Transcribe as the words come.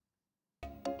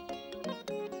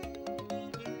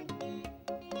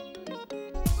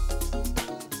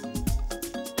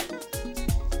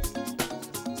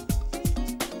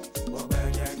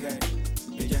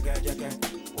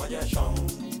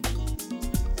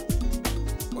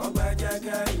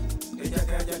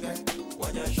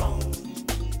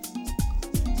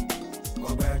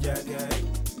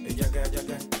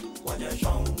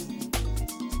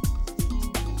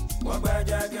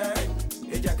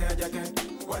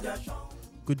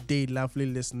Good day, lovely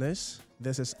listeners.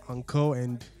 This is Uncle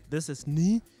and This is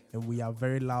Ni. and we are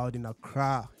very loud in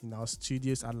Accra in our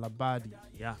studios at Labadi.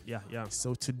 Yeah.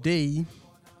 So today,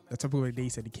 the topic of the day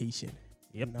is education.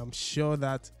 Yep. And I'm sure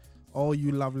that all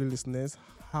you lovely listeners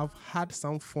have had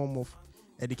some form of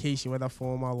education, whether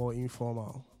formal or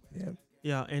informal. Yeah.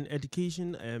 Yeah, and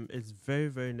education is very,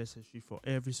 very necessary for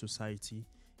every society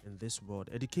in this world.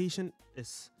 Education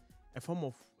is a form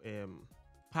of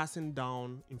passing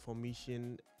down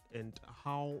information and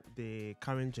how the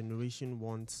current generation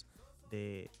wants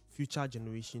the future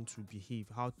generation to behave,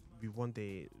 how we want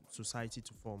the society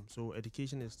to form. So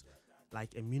education is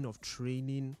like a mean of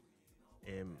training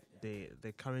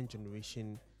the current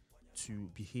generation to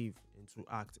behave and to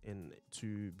act and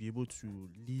to be able to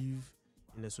live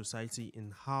in a society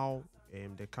in how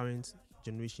the current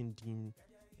generation deem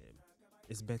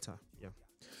is better. Yeah.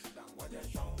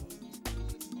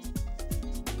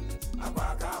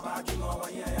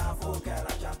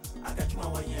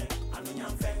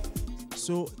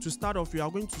 So to start off, we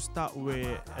are going to start with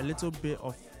a little bit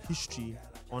of history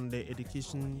on the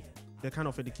education, the kind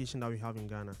of education that we have in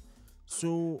Ghana.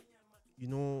 So,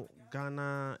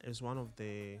 Ghana is one of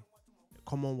the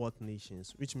Commonwealth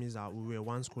nations, which means that we were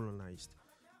once colonized.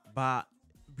 But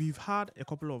we've had a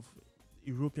couple of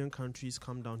European countries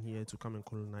come down here to come and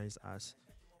colonize us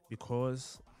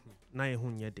because now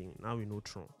we know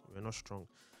strong. We're not strong.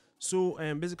 So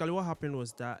basically what happened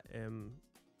was that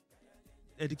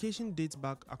education dates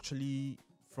back actually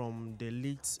from the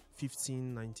late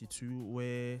 1592,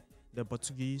 where the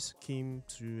Portuguese came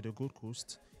to the Gold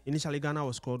Coast. Initially, Ghana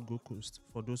was called Gold Coast,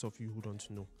 for those of you who don't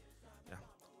know. Yeah.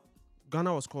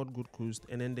 Ghana was called Gold Coast,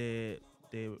 and then the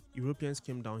Europeans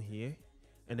came down here.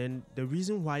 And then the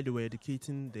reason why they were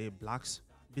educating the blacks,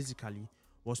 basically,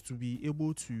 was to be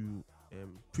able to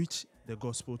preach the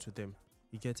gospel to them.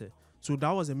 You get it? So that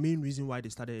was the main reason why they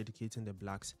started educating the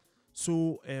blacks.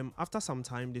 So after some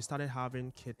time, they started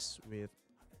having kids with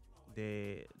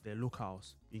the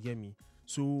locals. You get me?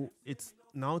 So it's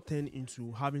now turned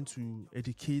into having to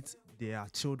educate their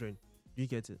children. You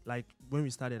get it? Like when we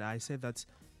started, I said that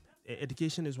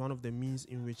education is one of the means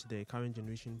in which the current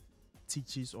generation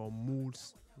teaches or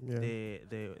molds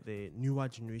the newer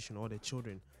generation or the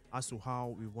children as to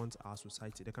how we want our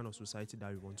society, the kind of society that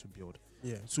we want to build.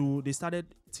 Yeah. So they started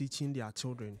teaching their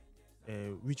children,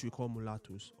 which we call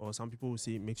mulattoes, or some people will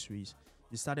say mixed race.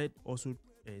 They started also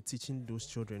teaching those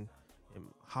children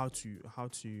how to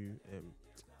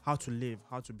live,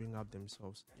 how to bring up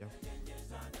themselves. Yeah.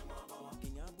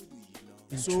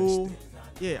 So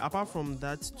yeah, apart from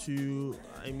that,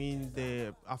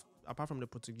 apart from the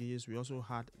Portuguese, we also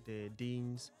had the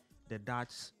Danes, the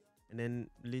Dutch, and then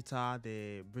later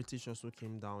the British also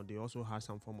came down. They also had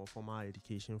some form of formal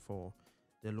education for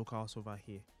the locals over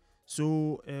here.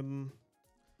 So in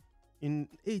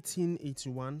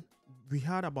 1881, we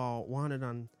had about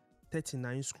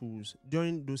 139 schools.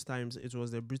 During those times, it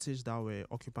was the British that were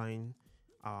occupying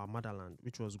our motherland,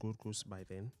 which was Gold Coast by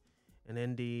then. And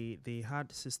then they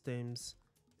had systems,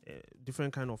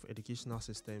 different kind of educational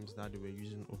systems that they were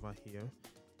using over here.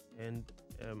 And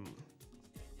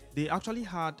they actually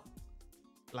had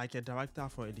like a director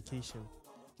for education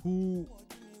who,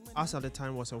 as at the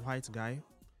time, was a white guy.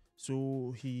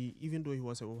 So even though he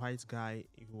was a white guy,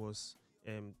 he was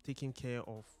taking care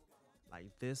of like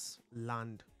this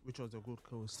land, which was the Gold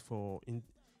Coast, for in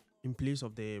place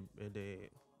of the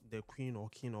queen or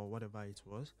king or whatever it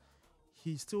was.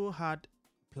 He still had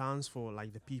plans for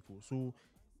like the people. So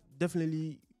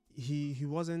definitely he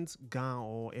wasn't Gan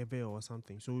or Ebe or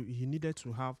something. So he needed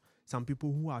to have some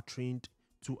people who are trained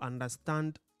to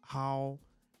understand how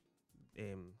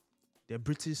the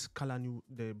British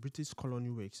colony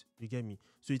works. You get me?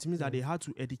 So it means that they had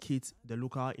to educate the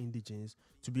local indigents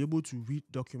to be able to read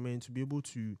documents, to be able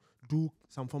to do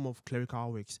some form of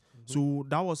clerical works. Mm-hmm. So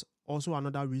that was also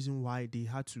another reason why they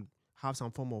had to have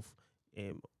some form of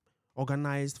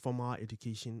organized formal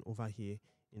education over here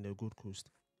in the Gold Coast.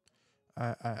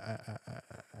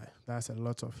 That's a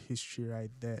lot of history right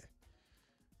there.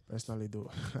 Personally, though,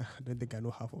 I don't think I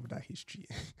know half of that history.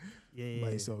 Yeah.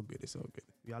 But it's all good. It's all good.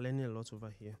 We are learning a lot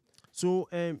over here. So,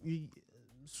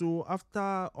 so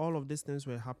after all of these things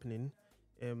were happening,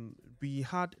 we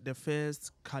had the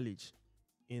first college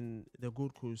in the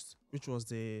Gold Coast, which was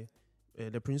the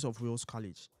Prince of Wales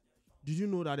College. Did you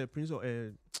know that the Prince of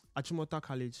Achimota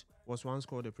College was once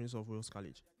called the Prince of Wales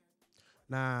College?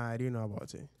 Nah, I didn't know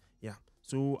about it. Yeah.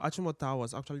 So Achimota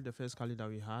was actually the first Kali that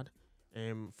we had.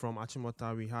 From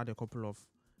Achimota, we had a couple of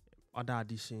other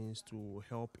additions to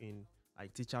help in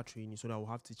like teacher training, so that we'll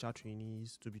have teacher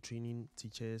trainees to be training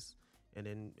teachers, and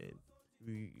then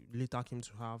we later came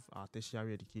to have our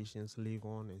tertiary educations,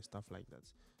 Legon and stuff like that.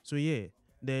 So yeah,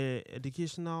 the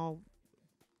educational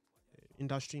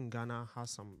industry in Ghana has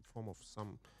some form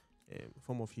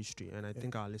of history, and I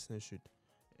think our listeners should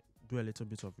do a little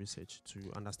bit of research to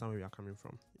understand where we are coming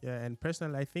from. Yeah, and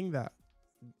personally, I think that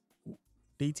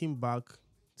dating back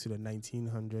to the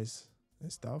 1900s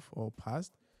and stuff or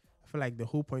past, I feel like the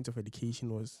whole point of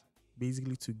education was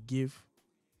basically to give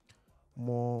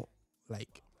more,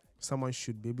 like, someone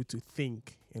should be able to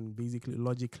think and basically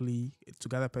logically, to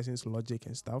gather person's logic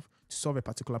and stuff to solve a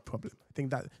particular problem. I think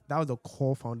that was the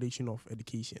core foundation of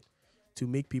education, to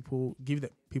make people, give the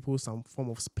people some form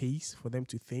of space for them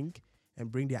to think and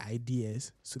bring their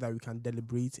ideas so that we can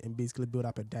deliberate and basically build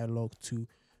up a dialogue to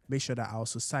make sure that our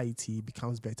society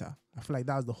becomes better. I feel like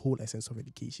that's the whole essence of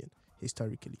education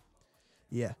historically.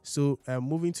 Yeah. So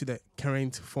moving to the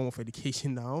current form of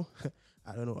education now,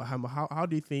 I don't know, how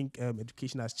do you think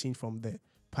education has changed from the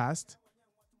past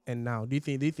and now? Do you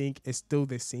think it's still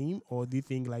the same, or do you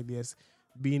think like there's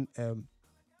been a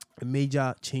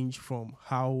major change from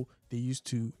how they used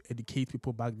to educate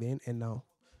people back then and now?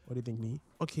 What do you think, Nee?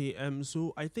 Okay,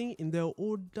 so I think in the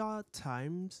older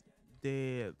times,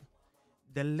 the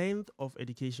length of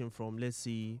education from, let's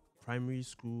say, primary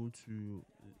school to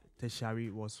tertiary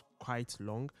was quite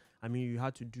long. I mean, you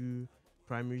had to do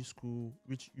primary school,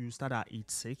 which you start at age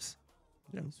 6.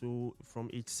 Yeah. So from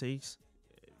age 6,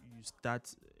 you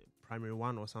start primary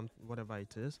 1 or something, whatever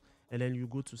it is, and then you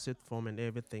go to sixth form and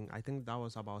everything. I think that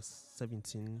was about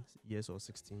 17 years or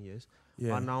 16 years. Yeah.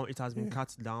 But now it has been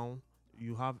cut down.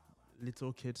 You have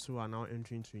little kids who are now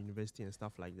entering to university and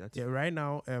stuff like that. Yeah, right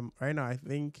now, I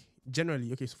think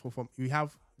generally, okay, so we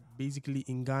have basically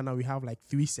in Ghana, we have like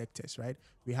 3 sectors, right?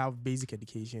 We have basic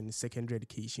education, secondary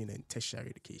education, and tertiary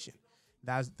education.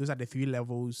 Those are the 3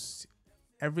 levels.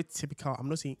 Every typical, I'm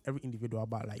not saying every individual,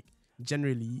 but like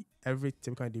generally every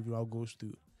typical individual goes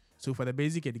through. So for the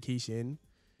basic education,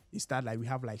 it start like we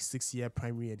have like 6-year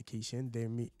primary education,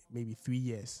 then maybe 3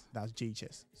 years, that's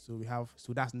JHS.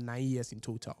 So that's 9 years in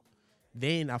total.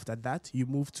 Then after that, you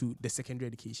move to the secondary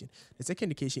education. The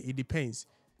secondary education, it depends.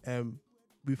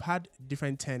 We've had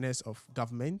different tenures of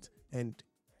government, and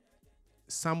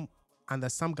under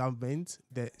some government,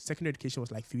 the secondary education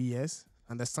was like 3 years,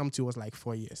 and the some too was like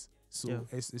 4 years. So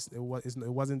it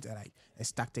wasn't like a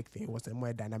static thing. It was a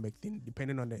more dynamic thing,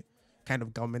 depending on the kind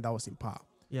of government that was in power.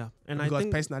 Yeah, and because I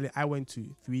think personally, I went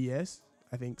to 3 years.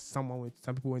 I think some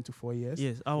people went to 4 years.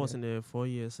 Yes, I was in a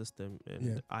 4-year system,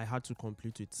 and I had to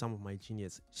complete with some of my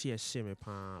juniors.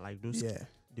 Like those,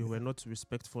 they were not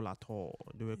respectful at all.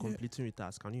 They were completing with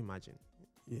us. Can you imagine?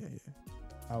 Yeah.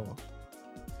 Oh.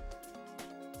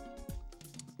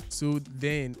 So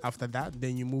then after that,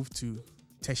 then you move to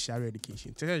tertiary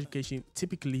education. Tertiary education,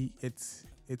 typically,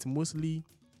 it mostly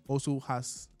also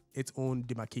has its own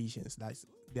demarcations.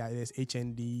 There's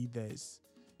HND, there's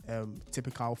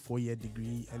typical 4-year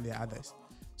degree, and there are others.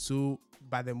 So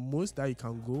by the most that you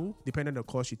can go, depending on the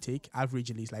course you take,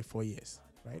 averagely is like 4 years,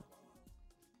 right?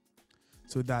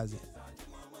 So that's it.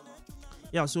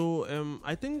 Yeah, so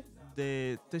I think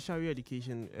the tertiary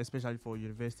education, especially for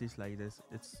universities like this,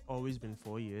 it's always been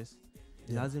 4 years.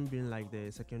 It hasn't been like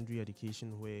the secondary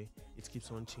education where it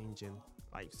keeps on changing,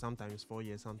 like sometimes 4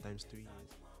 years, sometimes 3 years.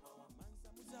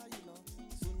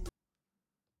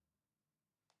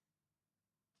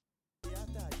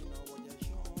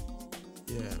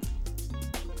 Yeah,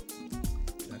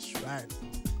 that's right.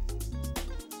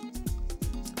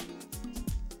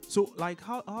 So, like,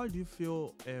 how do you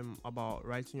feel about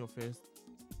writing your first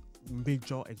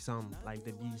major exam, like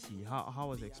the BC? How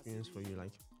was the experience for you?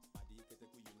 Like,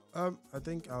 I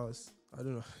think I was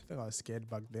scared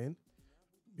back then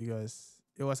because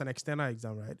it was an external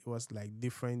exam, right? It was like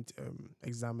different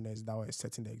examiners that were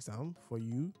setting the exam for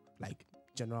you, like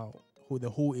general. The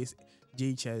whole is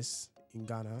JHS in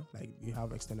Ghana, like you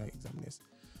have external examiners.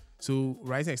 So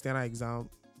writing external exam,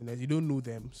 you don't know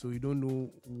them, so you don't know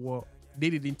what they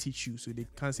didn't teach you, so they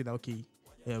can't say that okay,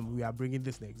 we are bringing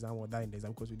this in the exam or that in the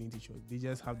exam because we didn't teach you. They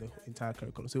just have the entire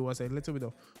curriculum. So it was a little bit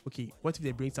of okay, what if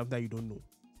they bring something that you don't know?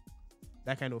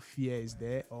 That kind of fear is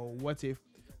there, or what if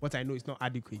what I know is not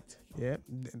adequate? Yeah.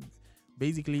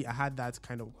 Basically, I had that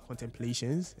kind of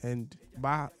contemplations,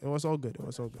 but it was all good.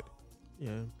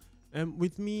 Yeah.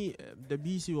 With me, the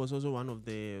BC was also one of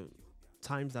the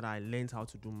times that I learned how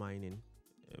to do mining.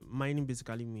 Mining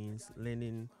basically means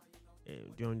learning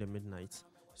during the midnight.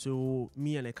 So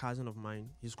me and a cousin of mine,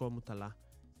 he's called Mutala.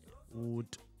 we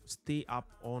would stay up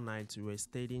all night. We were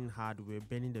studying hard. We were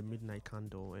burning the midnight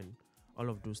candle and all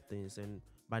of those things. And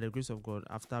by the grace of God,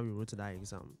 after we wrote that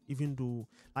exam, even though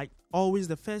like always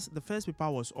the first paper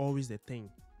was always the thing,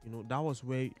 that was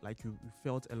where like you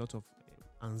felt a lot of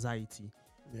anxiety.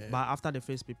 Yeah. But after the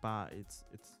first paper, it's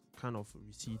kind of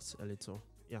recedes a little.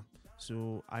 Yeah.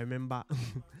 So I remember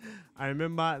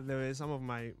there were some of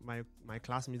my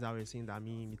classmates that were saying that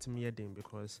it's me heading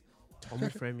because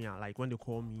almost friend me like when they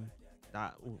call me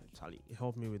that, oh Charlie,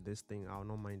 help me with this thing, I'll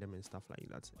not mind them and stuff like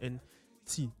that. And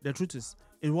see, the truth is,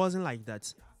 it wasn't like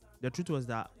that. The truth was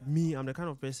that I'm the kind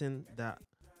of person that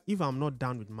if I'm not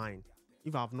done with mine,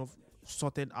 if I've not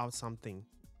sorted out something,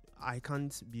 I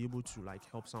can't be able to like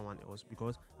help someone else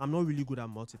because I'm not really good at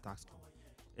multitasking.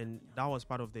 And that was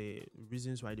part of the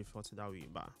reasons why they felt that way.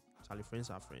 But Charlie, friends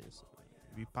are friends.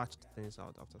 We patched things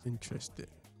out after. Interesting.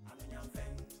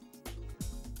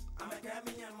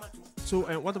 So,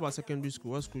 what about secondary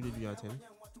school? What school did you attend?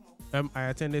 I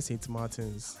attended St.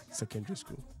 Martin's Secondary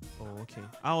School. Oh, okay.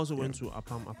 I also went to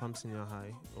Apam Senior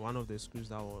High, one of the schools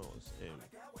that was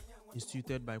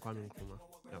instituted by Kwame Nkrumah.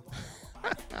 Yeah.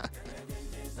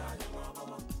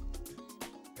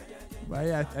 But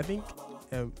yeah, I think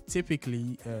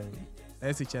typically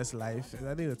SHS life,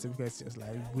 I think the typical SHS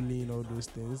life, bullying, all those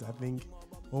things, I think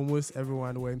almost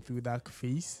everyone went through that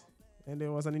phase. And it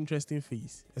was an interesting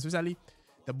phase, especially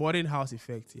the boarding house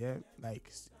effect, yeah?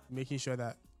 Like making sure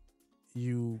that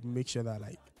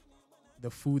like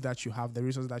the food that you have, the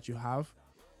resources that you have,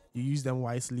 you use them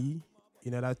wisely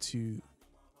in order to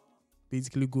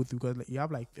basically go through, because like, you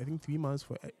have like, I think 3 months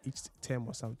for each term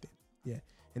or something. Yeah.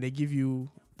 And they give you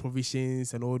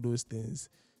provisions and all those things.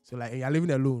 So like you're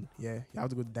living alone. Yeah. You have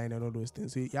to go to dine and all those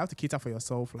things. So you have to cater for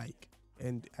yourself. Like,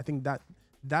 and I think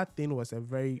that thing was a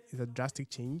drastic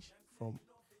change from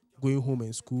going home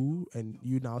in school and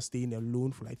you now staying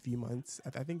alone for like 3 months.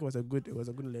 I think it was a good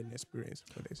learning experience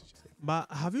for this. But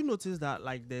have you noticed that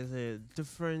like there's a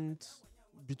difference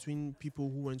between people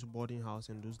who went to boarding house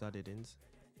and those that didn't?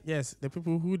 Yes, the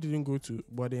people who didn't go to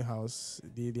boarding house,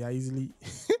 they are easily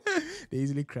they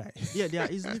easily cry. Yeah, they are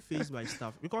easily faced by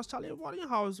stuff because Charlie, boarding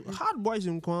house, hard boys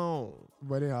in Kwan.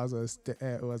 Boarding house was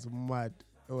mad.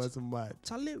 It was mad.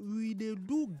 Charlie, we they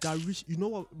do garish. You know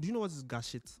what? Do you know what is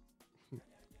gashit?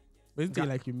 Basically,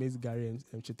 like you made Gary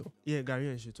and Chito. Yeah, Gary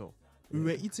and Chito. We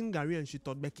were eating Gary and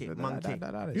Chito beke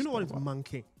manke. You know what is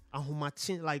manke?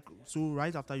 Ahumachin, like so.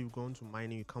 Right after you've gone to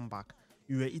mining, you come back.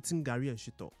 You were eating Gary and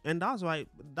Chito, and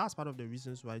that's part of the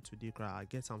reasons why today I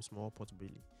get some small pot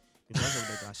belly because of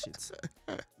the gashit.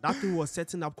 That thing was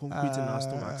setting up concrete in our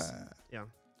stomachs. Yeah.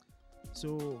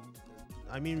 So,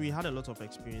 I mean, we had a lot of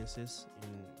experiences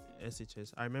in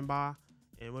SHS. I remember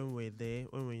when we were there,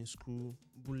 when we were in school,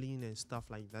 bullying and stuff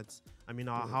like that. I mean,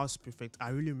 our house prefect,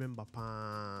 I really remember.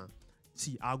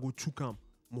 See, I go Chukam,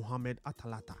 Mohammed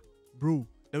Atalata. Bro,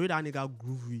 the way that nigga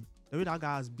groovy, the way that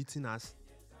guy has beaten us.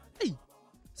 Hey!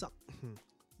 So,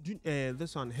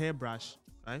 this one, hairbrush,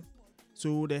 right?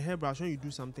 So, the hairbrush, when you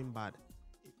do something bad,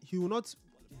 he will not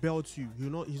belt you.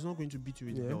 He's not going to beat you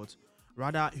with the belt.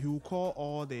 Rather, he will call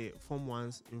all the form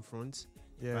ones in front,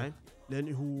 right? Then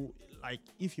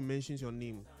if he mentions your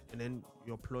name and then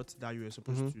your plot that you were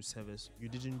supposed to service, you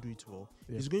didn't do it well,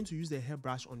 he's going to use the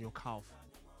hairbrush on your calf.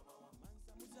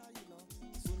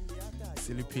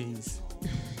 Silly pains.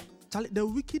 Charlie, the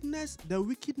wickedness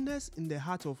in the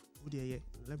heart of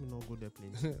let me not go there,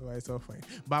 please. Well, it's all fine.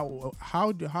 But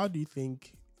how do you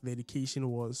think the education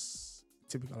was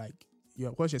typical? Like,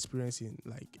 what's your experience in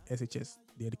like SHS,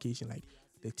 the education, like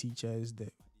the teachers,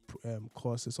 the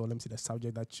courses, or let me say the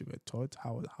subject that you were taught?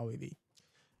 How are they?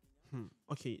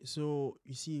 Okay, so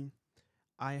you see,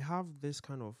 I have this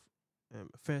kind of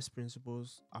first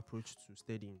principles approach to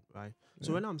studying, right? Yeah.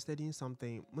 So when I'm studying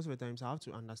something, most of the times I have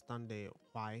to understand the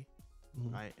why,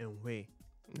 right, and where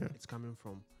it's coming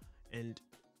from. And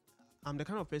I'm the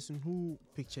kind of person who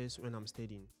pictures when I'm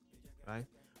studying, right?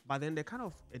 But then the kind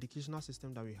of educational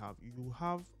system that we have,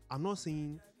 I'm not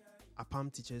saying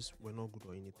APAM teachers were not good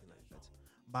or anything like that.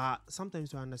 But sometimes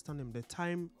to understand them,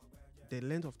 the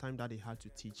length of time that they had to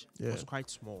teach was quite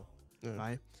small,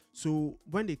 right? So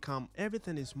when they come,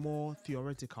 everything is more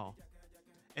theoretical.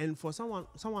 And for someone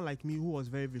like me who was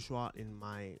very visual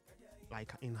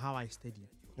in how I study,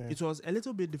 it was a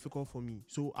little bit difficult for me.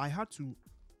 So I had to,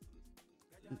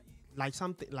 like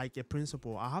something like a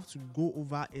principle, I have to go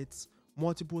over it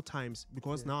multiple times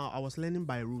because now I was learning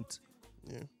by rote.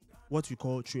 What we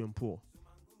call true and poor.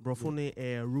 Brofone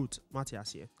root,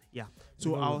 Matthias here. Yeah.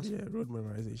 So I was road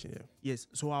memorization, Yes.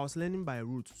 So I was learning by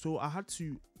root. So I had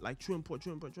to like true and poor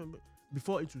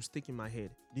before it would stick in my head.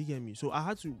 Do you get me? So I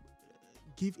had to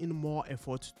give in more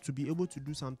effort to be able to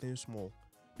do something small,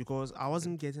 because I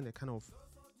wasn't getting the kind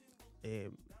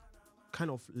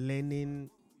of learning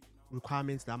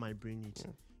requirements that my brain needs.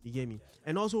 You get me?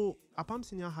 And also, Apam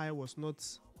Senior High was not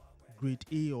grade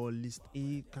A or list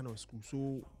A kind of school,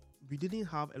 so we didn't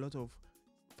have a lot of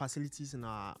facilities in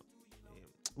our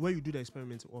where you do the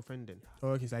experiments often. Then,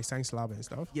 okay, it's like science lab and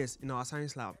stuff. yes, in our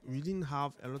science lab, we didn't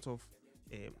have a lot of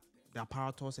the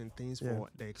apparatus and things for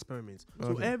the experiments. So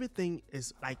Okay. everything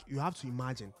is like you have to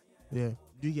imagine. Yeah.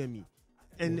 Do you get me?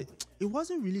 And it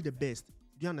wasn't really the best.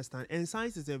 Do you understand? And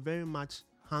science is a very much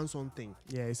hands-on thing.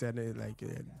 Yeah, it's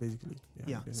basically.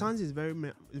 Yeah, science is very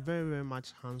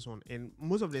much hands-on, and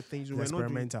most of the things we were not doing.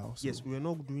 Experimental. So. Yes, we were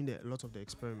not doing a lot of the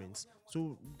experiments.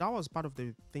 So that was part of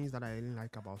the things that I didn't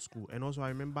like about school. And also, I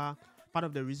remember part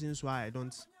of the reasons why I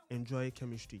don't enjoy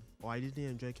chemistry, or I didn't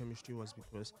enjoy chemistry, was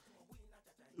because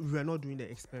we were not doing the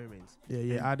experiments. Yeah,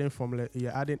 you're adding formula.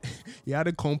 You're adding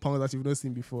compounds that you've not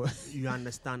seen before. You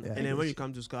understand? Yeah, And then when you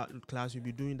come to class, you'll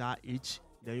be doing that H.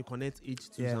 Then you connect H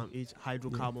to some H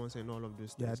hydrocarbons and all of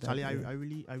those things. Charlie, I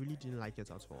really didn't like it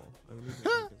at all. I really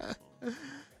didn't like it at all.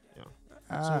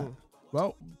 Yeah. So,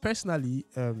 well, personally,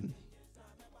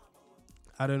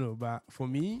 I don't know, but for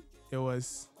me,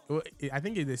 I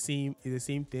think it's the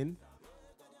same thing,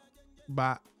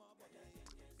 but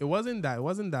it wasn't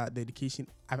that the education.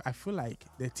 I feel like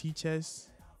the teachers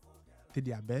did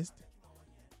their best,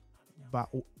 but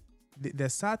the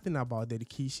sad thing about the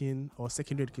education or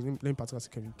secondary education, in particular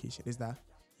secondary education, is that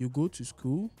you go to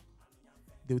school,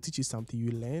 they will teach you something,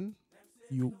 you learn,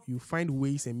 you find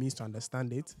ways and means to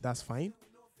understand it. That's fine,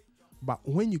 but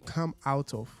when you come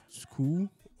out of school,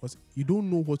 you don't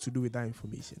know what to do with that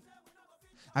information.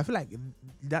 I feel like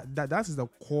that is the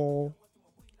core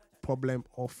problem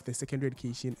of the secondary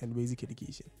education and basic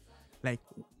education. Like,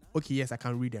 okay, yes, I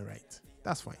can read and write.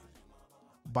 That's fine.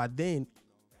 But then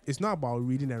it's not about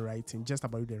reading and writing, just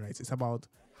about reading and writing. It's about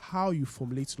how you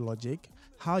formulate logic,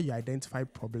 how you identify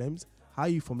problems, how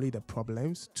you formulate the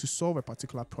problems to solve a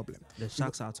particular problem. The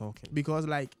sharks are talking. Because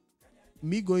like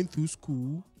me going through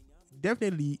school,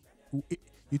 definitely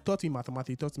you taught me mathematics,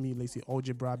 you taught me, let's say,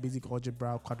 algebra, basic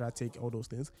algebra, quadratic, all those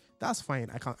things. That's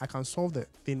fine. I can solve the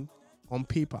thing on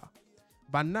paper.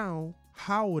 But now,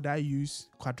 how would I use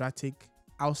quadratic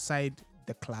outside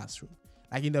the classroom?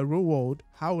 Like in the real world,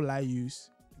 how will I use,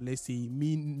 let's say,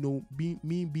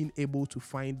 being able to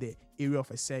find the area of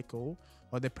a circle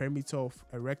or the perimeter of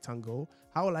a rectangle?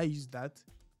 How will I use that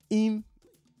in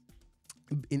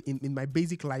my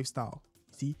basic lifestyle?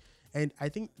 See? And I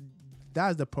think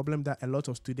that's the problem that a lot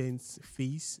of students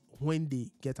face when they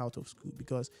get out of school,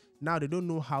 because now they don't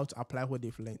know how to apply what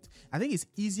they've learned. I think it's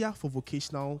easier for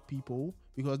vocational people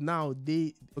because now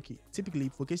typically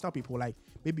vocational people, like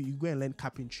maybe you go and learn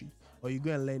carpentry or you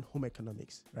go and learn home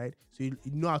economics, right? So you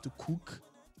know how to cook,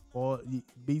 or you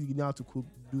basically know how to cook,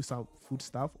 do some food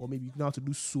stuff, or maybe you know how to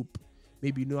do soup.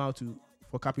 Maybe you know how to,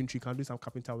 for carpentry, you can do some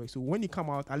carpenter work. So when you come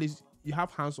out, at least you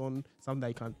have hands on something that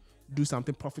you can do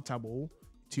something profitable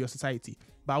to your society.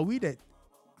 But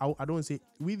I don't say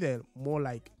we the more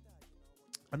like,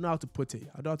 I don't know how to put it,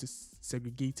 I don't know how to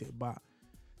segregate it, but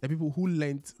the people who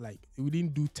learned, like, we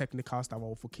didn't do technical stuff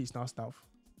or vocational stuff,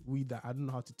 I don't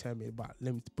know how to term it, but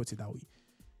let me put it that way.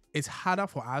 It's harder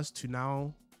for us to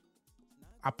now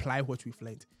apply what we've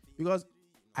learned, because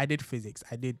I did physics,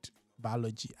 I did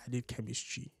biology, I did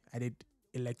chemistry, I did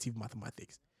elective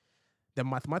mathematics. The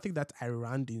mathematics that I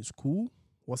ran in school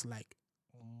was like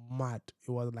mad.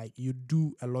 It was like you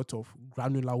do a lot of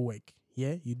granular work.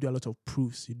 Yeah, you do a lot of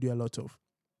proofs. You do a lot of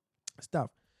stuff.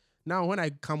 Now, when I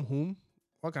come home,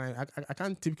 what can I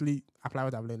can't typically apply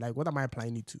what I've learned. Like, what am I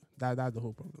applying it to? That's the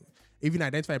whole problem. Even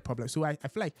identify a problem. So I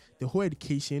feel like the whole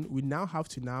education, we now have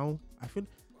to I feel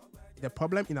the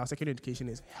problem in our secondary education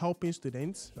is helping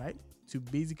students, right, to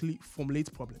basically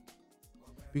formulate problems.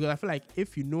 Because I feel like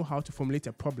if you know how to formulate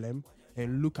a problem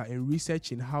and look at and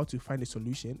research in how to find a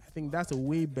solution, I think that's a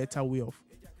way better way of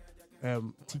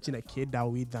teaching a kid that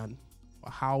way than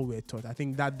how we're taught. I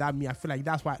think I feel like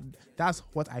that's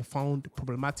what I found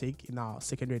problematic in our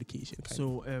secondary education.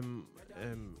 So,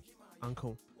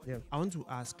 Uncle, yeah, I want to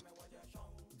ask,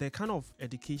 the kind of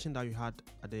education that you had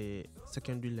at the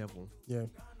secondary level, yeah,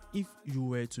 if you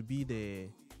were to be the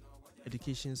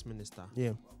education's minister,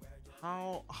 yeah,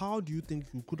 how do you think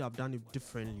you could have done it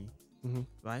differently? Mm-hmm.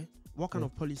 Right? What kind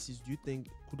of policies do you think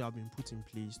could have been put in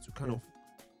place to kind of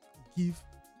give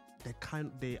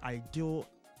the ideal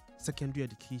secondary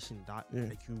education that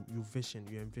like you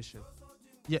envision?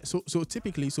 Yeah. So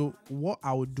typically, what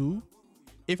I would do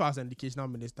if I was an educational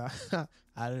minister,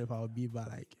 I don't know if I would be, but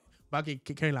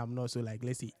currently I'm not. So like,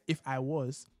 let's say if I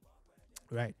was,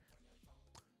 right,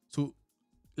 So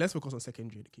let's focus on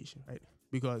secondary education, right?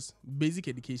 Because basic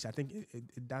education, I think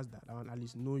it does that. At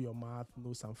least know your math,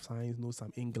 know some science, know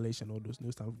some English and all those,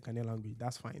 know some Ghanaian language.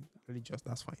 That's fine. Religious,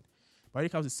 that's fine. But when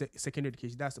it comes to secondary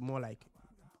education, that's more like,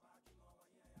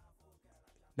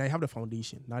 now you have the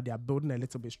foundation. Now they are building a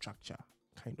little bit structure,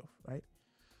 kind of, right?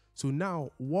 So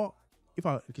now, if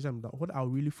our education, what I'll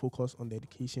really focus on the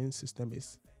education system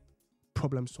is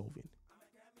problem solving,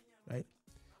 right?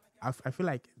 I feel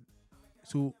like,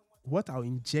 so what I'll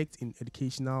inject in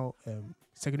educational,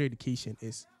 secondary education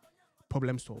is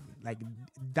problem solving. Like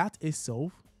that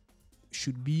itself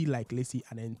should be like, let's say,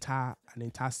 an entire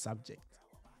subject.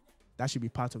 That should be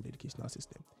part of the educational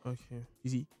system. Okay. You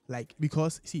see, like,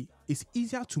 because it's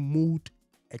easier to mold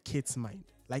a kid's mind.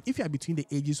 Like if you are between the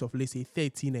ages of, let's say,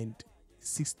 13 and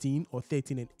 16 or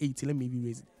 13 and 18, let me maybe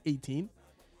raise it 18,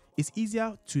 it's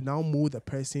easier to now mold the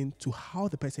person to how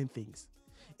the person thinks.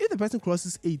 If the person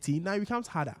crosses 18, now it becomes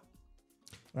harder.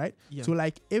 Right? Yeah. So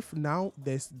like if now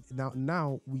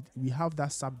we have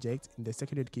that subject in the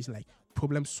secondary education, like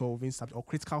problem solving subject or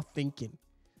critical thinking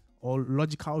or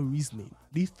logical reasoning,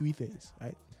 these three things,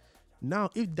 right?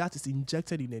 Now, if that is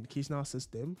injected in the educational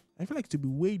system, I feel like it to be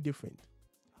way different.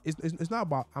 It's not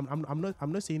about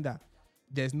I'm not saying that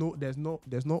there's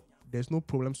no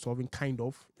problem solving kind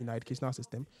of in our educational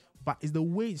system, but it's the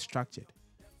way it's structured.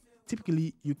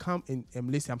 Typically, you come in,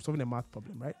 let's say I'm solving a math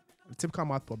problem, right? A typical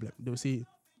math problem, they'll say,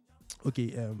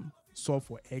 okay, solve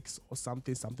for X or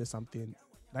something,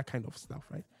 that kind of stuff,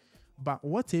 right? But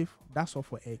what if that's solve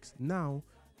for X? Now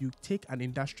you take an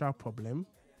industrial problem,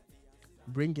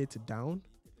 bring it down,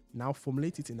 now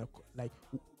formulate it in a, like,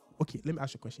 okay, let me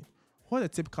ask you a question. What's the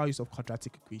typical use of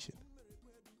quadratic equation?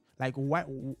 Like why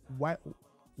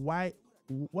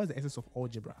what's the essence of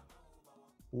algebra?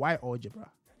 Why algebra?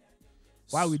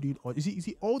 Why are we doing all? You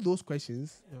see all those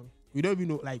questions, we don't even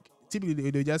know, like,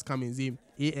 typically they just come and say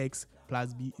ax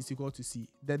plus b is equal to c.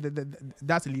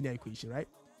 That's a linear equation, right?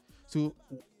 So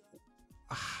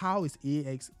how is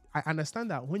ax? I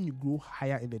understand that when you grow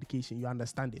higher in education, you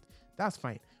understand it. That's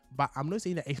fine. But I'm not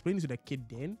saying that explain it to the kid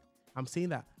then. I'm saying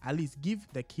that at least give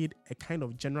the kid a kind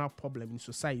of general problem in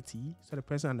society so the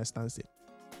person understands it.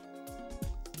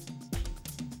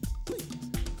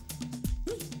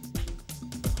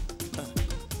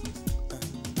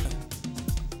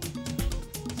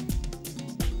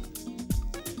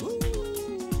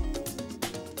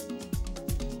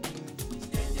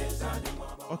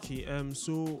 Okay,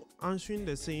 so answering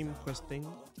the same question,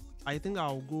 I think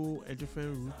I'll go a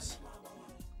different route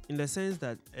in the sense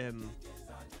that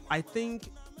I think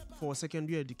for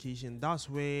secondary education, that's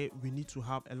where we need to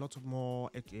have a lot of more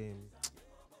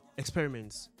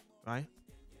experiments, right?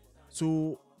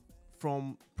 So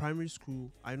from primary school,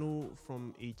 I know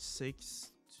from age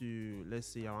 6 to, let's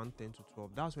say, around 10 to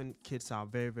 12, that's when kids are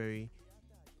very, very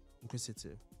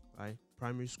inquisitive, right?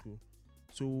 Primary school.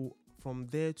 So from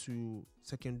there to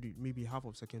secondary, maybe half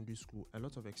of secondary school, a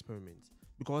lot of experiments,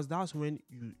 because that's when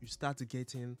you start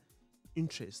getting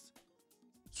interest.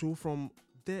 So from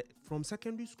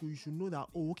secondary school, you should know that,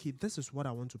 oh, okay, this is what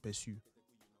I want to pursue,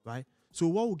 right? So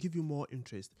what will give you more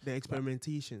interest? The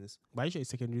experimentations. But you say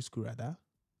secondary school rather?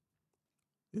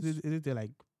 Is it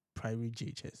like primary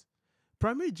JHS?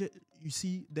 You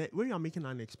see, that when you are making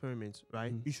an experiment,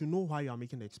 right, you should know why you are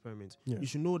making the experiment. Yeah. You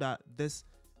should know that this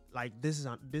is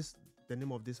the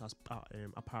name of this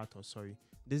apparatus, sorry.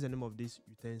 This is the name of this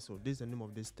utensil. This is the name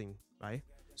of this thing, right?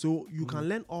 So you can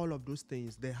learn all of those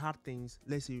things, the hard things,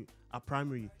 let's say, are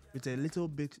primary, with a little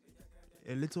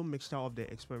mixture of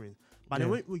the experiment. But then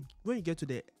when you get to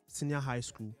the senior high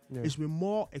school, it's with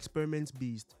more experiments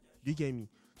based. Do you get me?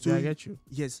 So I get you.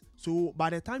 Yes. So by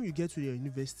the time you get to the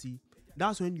university,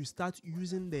 that's when you start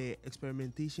using the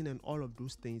experimentation and all of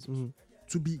those things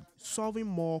to be solving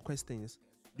more questions.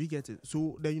 Do you get it?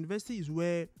 So the university is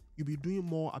where you'll be doing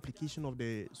more application of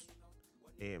the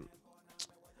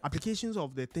applications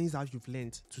of the things that you've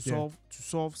learned to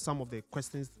solve some of the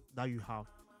questions that you have.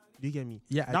 Do you get me?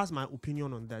 Yeah. That's my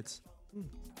opinion on that.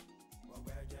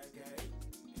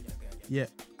 Yeah,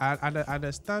 I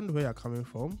understand where you're coming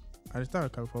from. I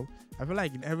feel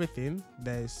like in everything,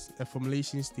 there's a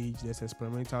formulation stage, there's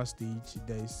experimental stage,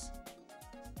 there's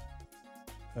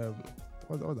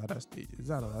what's the other stage? Is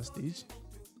that another stage?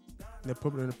 The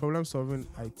problem solving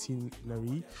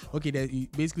itinerary. Okay,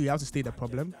 basically you have to state the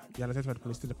problem. You understand what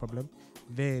you state the problem.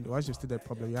 Then once you state the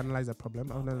problem, you analyze the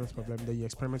problem. After the problem, then you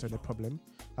experiment on the problem.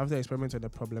 After you experiment on the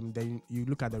problem, then you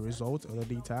look at the result or the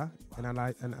data and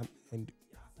analyze and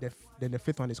then the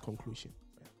fifth one is conclusion.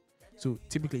 So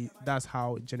typically that's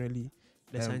how generally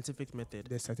the scientific method.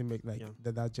 The scientific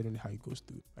that's generally how it goes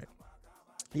through, right?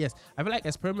 Yes, I feel like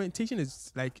experimentation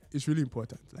is like it's really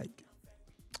important. Like,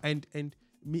 and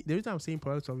me, the reason I'm saying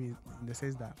problem solving is in the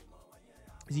sense that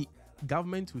the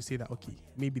government will say that okay,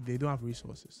 maybe they don't have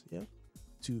resources, yeah,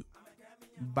 to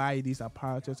buy these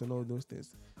apparatus and all those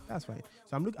things. That's fine.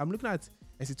 So I'm looking at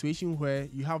a situation where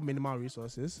you have minimal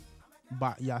resources,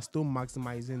 but you are still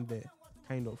maximizing the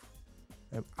kind of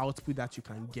output that you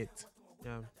can get.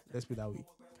 Yeah. Let's put it that way,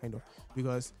 kind of,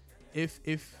 because if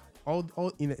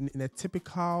all in a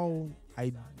typical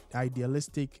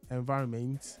idealistic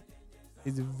environment,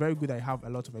 it's very good that you have a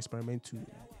lot of experiment to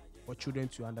for children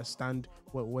to understand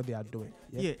what they are doing.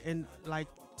 Yeah, and like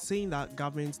saying that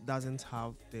government doesn't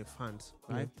have the funds,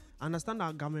 right? I understand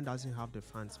that government doesn't have the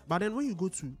funds, but then when you go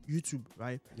to YouTube,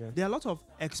 right, there are a lot of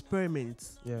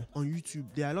experiments on YouTube.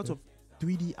 There are a lot of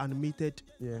 3D animated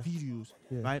videos,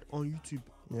 right, on YouTube.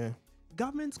 Yeah,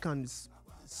 governments can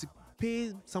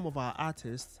pay some of our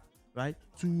artists, right,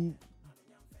 to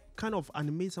kind of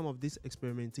animate some of these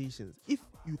experimentations. If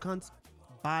you can't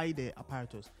buy the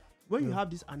apparatus, when you have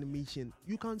this animation,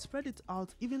 you can spread it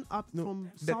out even up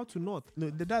from south to north. No,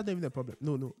 that's not even the problem.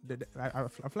 No. I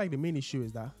feel like the main issue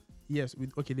is that yes,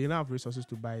 they don't have resources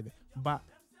to buy them, but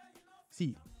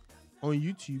see, on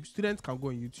YouTube, students can go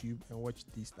on YouTube and watch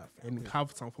this stuff and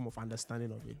have some form of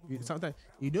understanding of it. Sometimes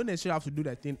you don't necessarily have to do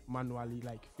that thing manually,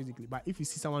 like physically, but if you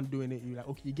see someone doing it, you're like,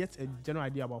 okay, you get a general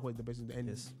idea about what the person doing,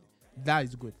 and that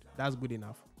is good. That's good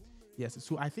enough. Yes.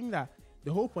 So I think that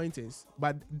the whole point is,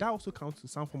 but that also counts to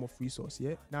some form of resource.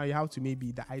 Yeah. Now you have to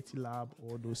maybe the IT lab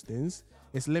or those things.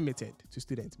 It's limited to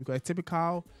students because a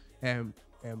typical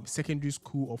secondary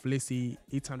school of let's say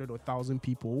 800 or 1,000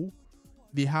 people,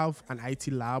 they have an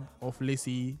IT lab of let's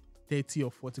say 30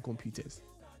 or 40 computers.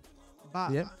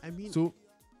 But I mean, so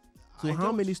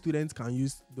how many students can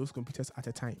use those computers at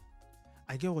a time?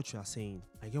 I get what you are saying.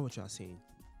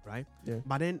 Right? Yeah.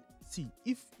 But then see,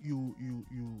 if you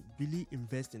really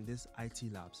invest in these IT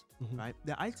labs, right?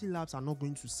 The IT labs are not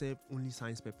going to serve only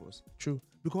science purpose. True.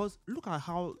 Because look at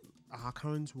how our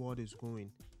current world is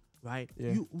going. Right,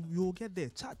 you'll get there,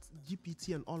 chat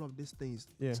GPT and all of these things.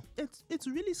 Yeah, it's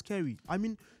really scary. I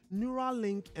mean,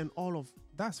 Neuralink and all of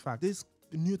that's fact. These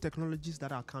new technologies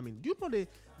that are coming. Do you know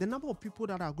the number of people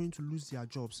that are going to lose their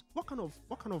jobs? What kind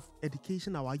of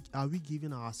education are we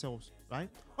giving ourselves? Right?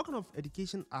 What kind of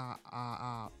education are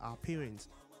our parents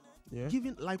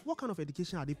giving? Like, what kind of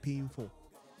education are they paying for?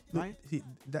 Right? See,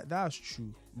 that's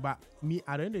true. But me,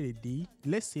 at the end of the day,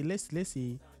 let's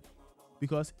say.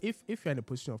 Because if you're in a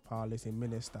position of power, let's say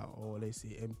minister or let's say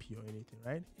MP or anything,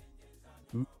 right?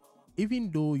 Even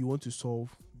though you want to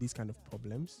solve these kind of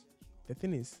problems,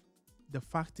 the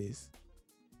fact is,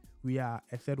 we are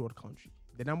a third world country.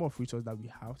 The number of resources that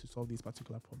we have to solve these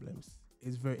particular problems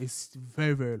is very,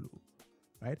 very low,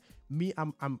 right? Me,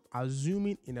 I'm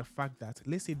assuming in the fact that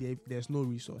let's say there's no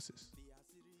resources.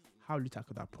 How do you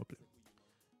tackle that problem?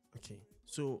 Okay.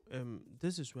 So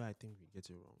this is where I think we get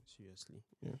it wrong, seriously.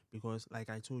 Yeah. Because like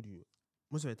I told you,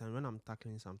 most of the time when I'm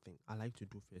tackling something, I like to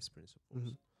do first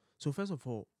principles. So first of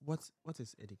all, what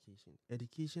is education?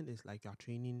 Education is like you're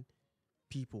training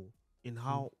people in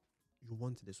how you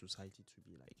want the society to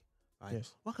be like. Right?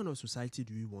 Yes. What kind of society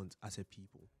do we want as a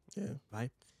people? Yeah.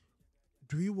 Right?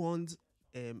 Do we want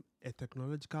a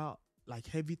technological, like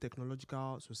heavy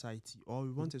technological society, or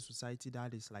we want a society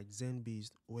that is like Zen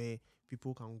based, where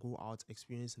people can go out,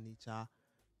 experience nature,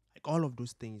 like all of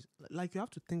those things? Like, you have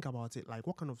to think about it. Like,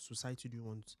 what kind of society do you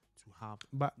want to have?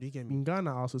 But do you get me? In Ghana,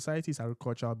 our society is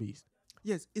agricultural based.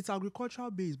 Yes, it's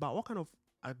agricultural based, but what kind of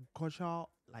agricultural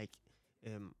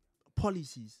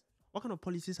policies? What kind of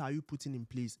policies are you putting in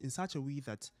place in such a way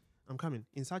that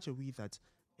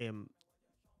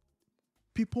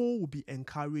people will be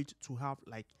encouraged to have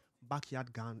like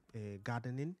backyard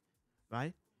gardening,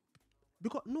 right?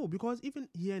 Because even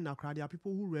here in Accra, there are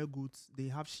people who rear goats, they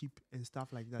have sheep and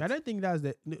stuff like that. I don't think that's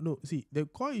see, the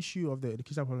core issue of the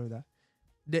education problem is that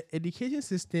the education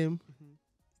system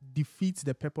defeats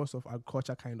the purpose of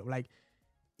agriculture, kind of. Like,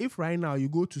 if right now you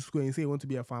go to school and say you want to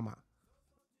be a farmer,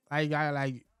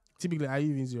 like typically, are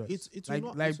you even serious? It's like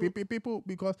not, like people,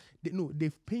 because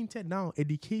they've painted now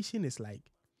education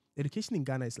in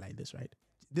Ghana is like this, right?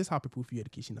 This is how people view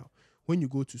education now. When you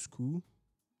go to school,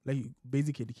 like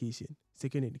basic education,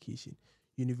 second education,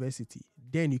 university,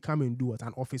 then you come and do what?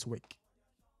 An office work.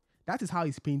 That is how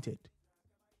it's painted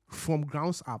from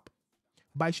grounds up.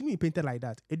 But it shouldn't be painted like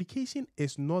that. Education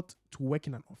is not to work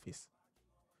in an office.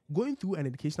 Going through an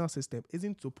educational system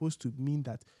isn't supposed to mean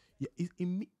that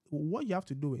what you have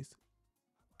to do is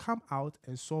come out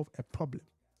and solve a problem.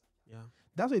 Yeah,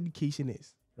 that's what education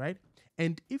is, right?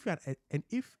 And if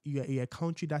you're in a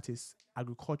country that is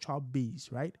agricultural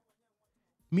based, right?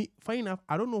 Funny enough,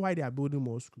 I don't know why they are building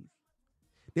more schools.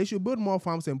 They should build more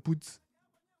farms and put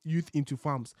youth into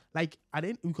farms. Like,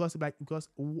 because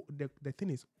the thing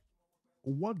is,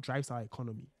 what drives our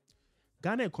economy?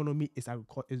 Ghana economy is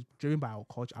driven by our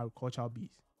agricultural base.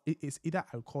 It's either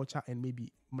agriculture and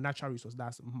maybe natural resource,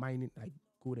 that's mining, like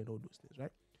gold and all those things,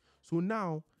 right? So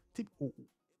now,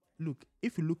 look,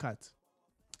 if you look at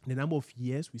the number of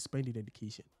years we spend in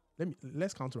education,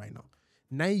 let's count right now.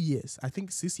 9 years, I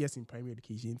think 6 years in primary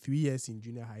education, 3 years in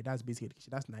junior high, that's basic education,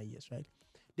 that's 9 years, right?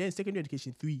 Then secondary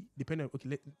education, 3, depending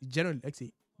on, generally, let's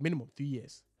say minimum 3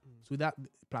 years. So that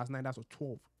plus 9, that's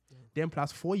 12. Then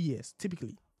plus 4 years,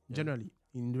 typically, generally,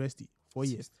 in university, 4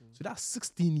 years. So that's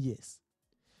 16 years.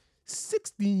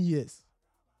 16 years.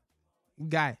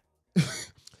 Guy.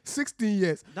 16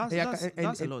 years.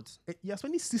 That's a lot. You're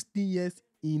spending 16 years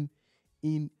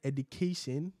in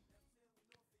education,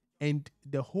 and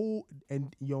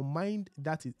your mind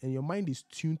is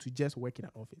tuned to just work in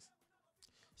an office.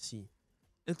 See,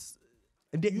 it's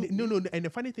and and the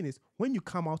funny thing is, when you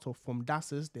come out from that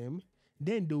system,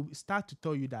 then they'll start to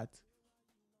tell you that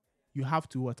you have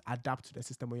to adapt to the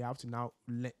system, or you have to now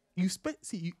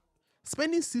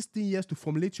spending 16 years to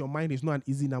formulate your mind is not an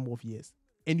easy number of years.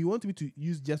 And you want me to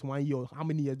use just 1 year, or how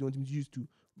many years do you want me to use to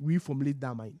reformulate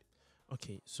that mind?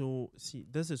 Okay, so see,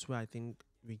 this is where I think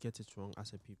we get it wrong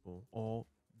as a people, or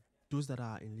those that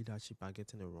are in leadership are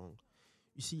getting it wrong.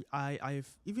 You see, I've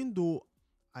even though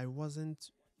I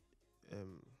wasn't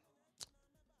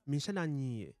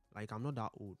like I'm not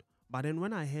that old, but then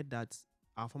when I heard that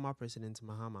our former president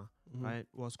Mahama, right,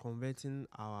 was converting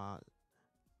our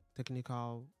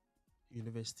technical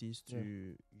universities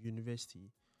to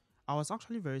university, I was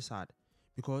actually very sad,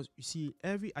 because you see,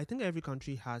 I think every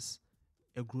country has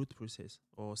a growth process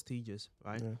or stages,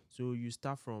 right? Yeah. So you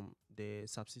start from the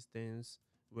subsistence,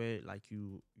 where like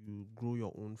you grow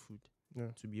your own food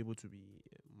to be able to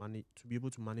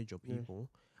manage your people.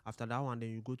 After that one, then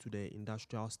you go to the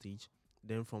industrial stage.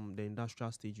 Then from the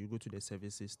industrial stage, you go to the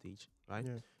services stage, right?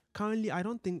 Yeah. Currently, I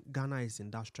don't think Ghana is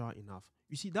industrial enough.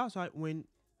 You see, that's why when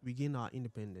we gained our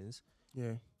independence,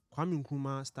 Kwame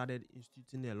Nkrumah started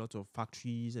instituting a lot of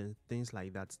factories and things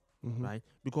like that, right?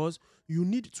 Because you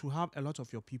need to have a lot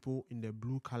of your people in the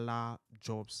blue collar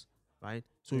jobs, right?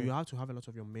 So you have to have a lot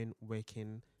of your men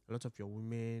working, a lot of your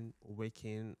women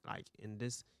working, like in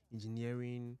this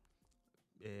engineering,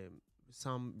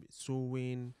 some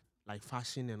sewing, like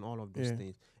fashion and all of those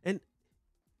things. And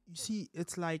you see,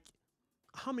 it's like,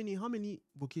 how many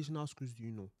vocational schools do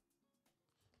you know?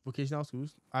 Vocational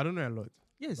schools? I don't know a lot.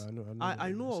 Yes, I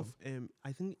know of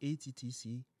I think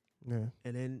ATTC, and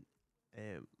then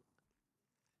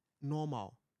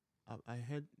Normal. I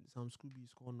heard some school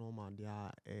is called Normal. They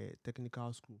are a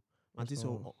technical school. It's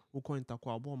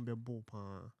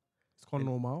called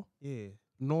Normal. Yeah,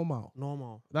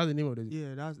 Normal. That's the name of the.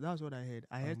 Yeah, that's what I heard.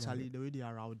 I heard Charlie the way they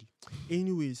are rowdy.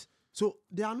 Anyways, so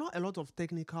there are not a lot of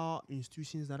technical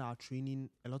institutions that are training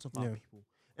a lot of our people.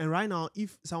 And right now,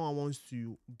 if someone wants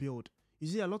to build, you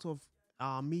see a lot of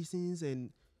masons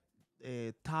and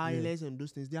tilers and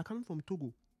those things, they are coming from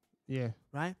Togo. Yeah.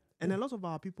 Right? And a lot of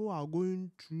our people are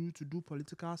going through to do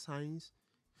political science.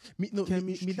 That's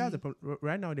the problem.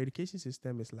 Right now, the education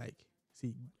system is like,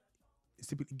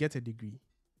 get a degree.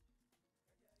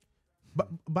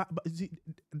 But see,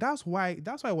 that's why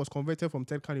I was converted from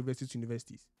technical universities to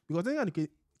universities. Because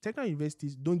technical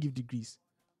universities don't give degrees.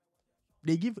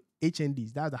 They give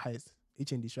HNDs. That's the highest.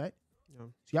 HNDs, right? Yeah.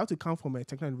 So you have to come from a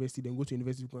technical university, then go to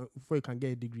university before you can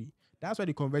get a degree. That's why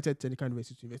they converted technical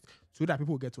university to university, so that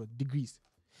people get degrees.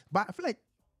 But I feel like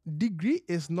degrees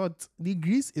is not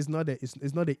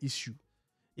the issue.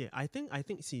 Yeah, I think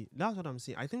see, that's what I'm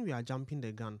saying. I think we are jumping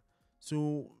the gun.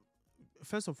 So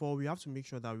first of all, we have to make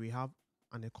sure that we have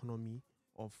an economy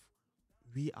of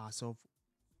we ourselves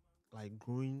like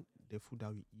growing the food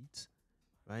that we eat,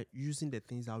 right? Using the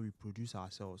things that we produce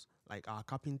ourselves, like our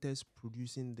carpenters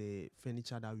producing the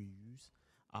furniture that we use,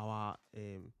 our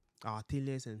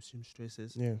tailors and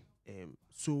seamstresses,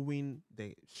 sewing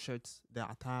the shirts, the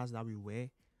attires that we wear,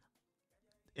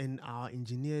 and our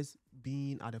engineers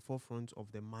being at the forefront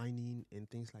of the mining and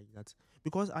things like that.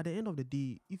 Because at the end of the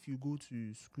day, if you go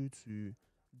to school to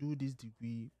do this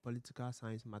degree, political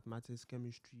science, mathematics,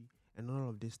 chemistry, and all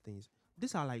of these things,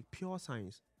 these are like pure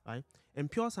science, right?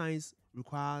 And pure science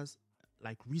requires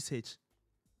like research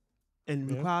and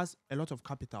requires a lot of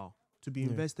capital to be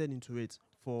invested into it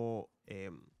for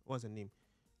what's the name?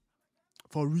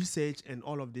 For research and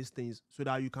all of these things, so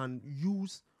that you can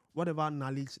use whatever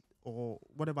knowledge or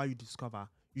whatever you discover,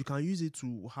 you can use it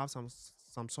to have some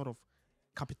sort of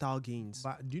capital gains.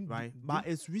 But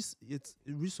it's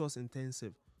resource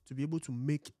intensive to be able to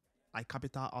make like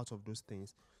capital out of those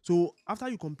things. So after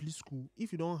you complete school,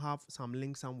 if you don't have some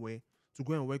link somewhere to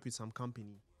go and work with some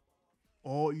company,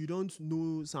 or you don't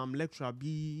know some lecturer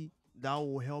B that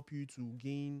will help you to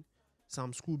gain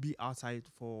some school B outside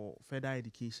for further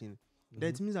education,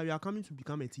 that means that you are coming to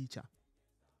become a teacher,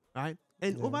 right?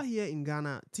 And over here in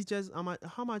Ghana, teachers,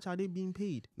 how much are they being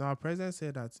paid? Now, our president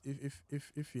said that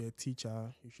if you're a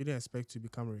teacher, you shouldn't expect to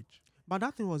become rich. But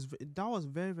that was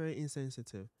very, very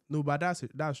insensitive. No, but that's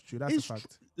true. That's a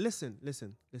fact. Listen.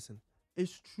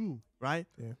 It's true, right?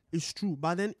 Yeah. It's true.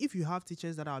 But then if you have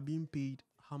teachers that are being paid,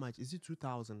 how much? Is it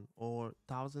 2,000 or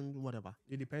 1,000, whatever?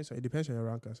 It depends on your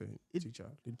rank as a teacher.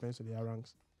 It depends on their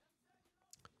ranks.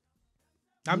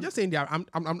 I'm just saying that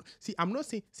I'm not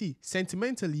saying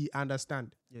sentimentally I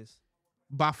understand. Yes.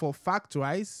 But for fact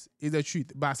wise, it's the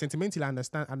truth. But sentimentally I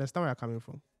understand where you're coming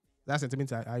from. That's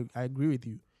sentimental. I agree with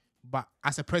you. But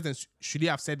as a president, should he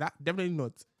have said that? Definitely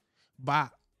not.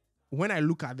 But when I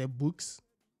look at the books,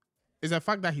 it's a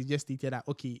fact that he just stated that,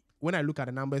 okay, when I look at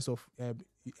the numbers of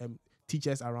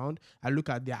teachers around, I look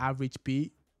at their average pay.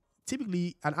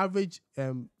 Typically, an average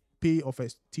pay of a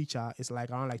teacher is like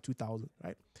around like 2,000,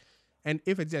 right? And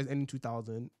if a teacher is earning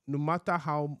 2,000, no matter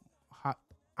how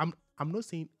I'm not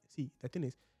saying, see, the thing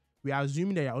is, we are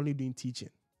assuming that you're only doing teaching.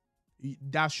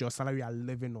 That's your salary you are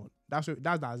living on. That's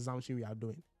the assumption we are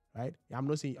doing. Right? I'm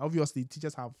not saying, obviously,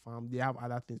 teachers have they have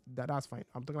other things. That's fine.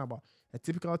 I'm talking about a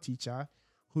typical teacher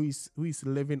who is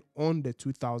living on the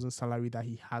 2,000 salary that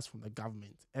he has from the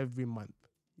government every month.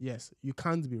 Yes, you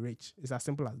can't be rich. It's as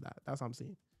simple as that. That's what I'm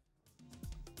saying.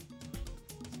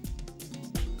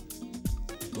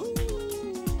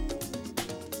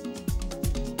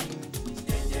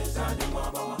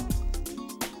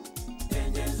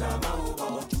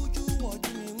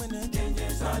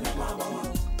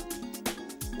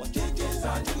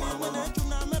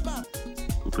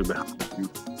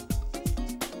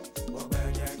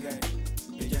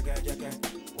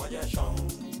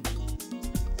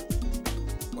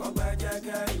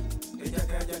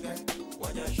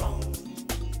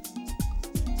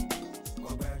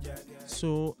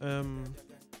 So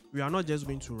we are not just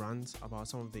going to rant about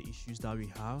some of the issues that we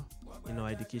have in our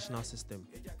educational system,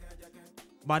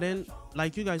 but then,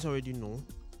 like you guys already know,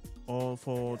 or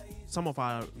for some of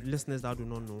our listeners that do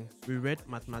not know, we read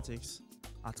mathematics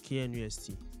at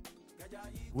KNUST,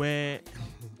 where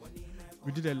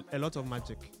we did a lot of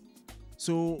magic.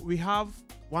 So we have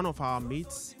one of our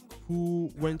mates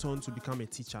who went on to become a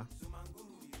teacher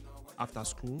after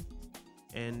school,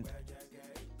 and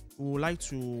we would like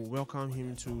to welcome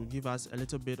him to give us a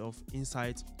little bit of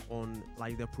insight on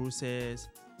like the process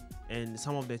and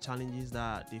some of the challenges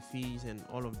that they face and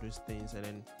all of those things, and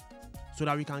then so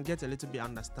that we can get a little bit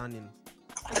understanding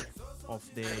of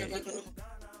the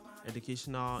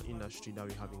educational industry that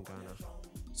we have in Ghana.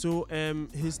 So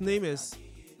his name is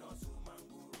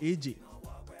AJ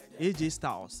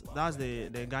Styles. That's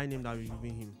the guy name that we're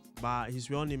giving him, but his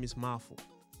real name is Marfo.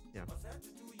 Yeah.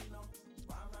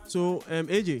 So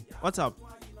AJ, what's up?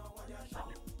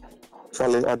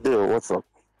 Charlie Adeo, what's up?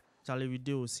 Charlie, we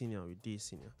do senior.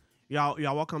 You are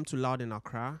welcome to Loud in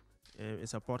Accra.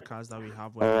 It's a podcast that we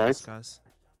have where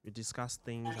we discuss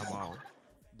things about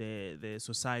the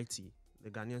society, the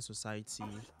Ghanaian society,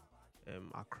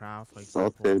 Accra, for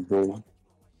example. Okay, bro.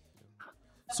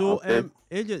 So,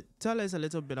 AJ, tell us a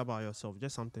little bit about yourself,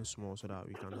 just something small, so that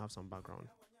we can have some background.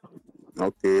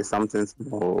 Okay, something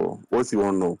small. What do you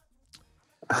want to know?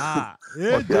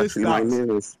 Okay, actually, my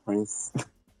name is Prince.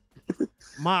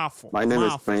 Marfo. My name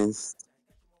is Prince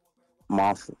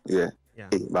Marfo. Yeah.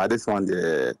 Hey, but this one,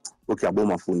 okay, about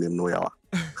my full name, no yawa.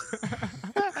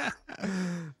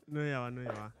 No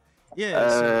yawa.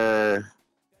 Yeah.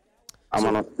 I'm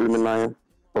an alumni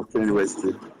of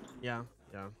university. Yeah.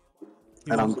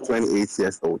 And I'm 28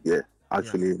 years old. Yeah.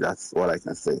 Actually, that's what I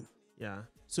can say. Yeah.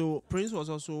 So Prince was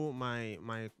also my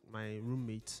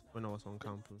roommate when I was on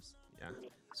campus. Yeah.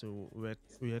 So we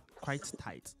were quite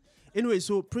tight. Anyway,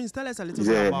 so Prince, tell us a little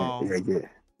bit about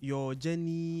your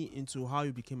journey into how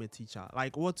you became a teacher.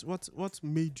 Like what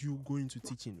made you go into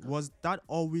teaching? Has that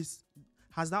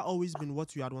always been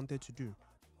what you had wanted to do?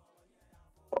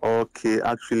 Okay,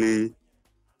 actually,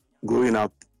 growing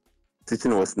up,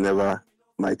 teaching was never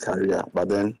my career. But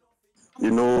then,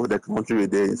 the country we're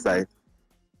there inside,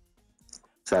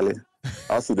 Charlie,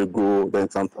 as they go, then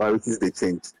some priorities, they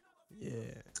change. Yeah.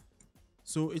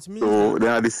 So it means... So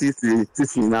then the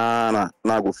teaching, now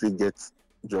go fit get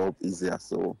job easier.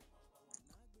 So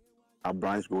I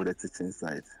branch go the teaching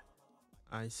side.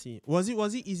 I see. Was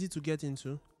it easy to get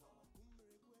into?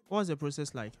 What was the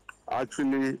process like?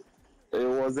 Actually, it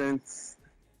wasn't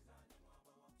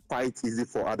quite easy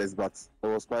for others, but it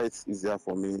was quite easier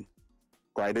for me.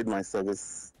 So I did my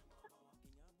service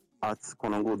at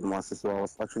Konongo Dumasi, so I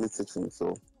was actually teaching.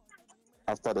 So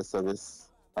after the service,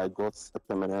 I got a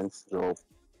permanent job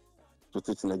to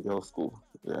teach in a girls' school.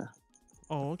 Yeah.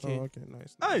 Oh, okay. Oh, okay,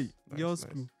 nice. Hey, nice, girls'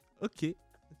 nice. school. Okay.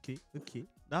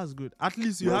 That's good. At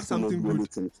least you Girls had will not something do good.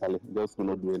 anything, Charlie. Girls will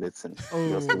not do anything.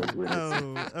 Girls will not do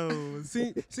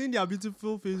anything. Seeing their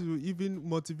beautiful face will even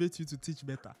motivate you to teach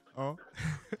better. Oh.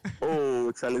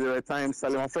 Oh, Charlie, there were times,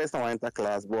 Charlie, my first time I enter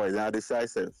class, boy, then I the shy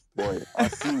self, boy. I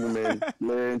see women,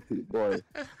 plenty, boy.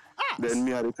 Then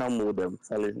me, I become more them,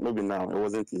 Charlie. Maybe now, it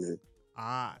wasn't easy.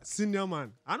 Senior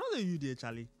man. I know that you there,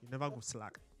 Charlie. You never go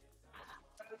slack.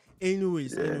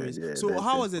 Anyways. Yeah, So that's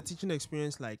how it. was the teaching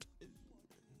experience like?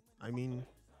 I mean,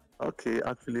 Okay,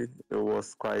 actually, it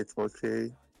was quite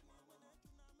okay.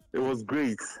 It was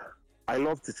great. I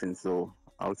love teaching, so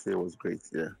I would say it was great,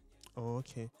 yeah. oh,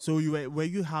 okay. So were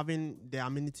you having the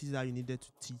amenities that you needed to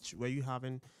teach? Were you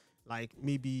having like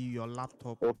maybe your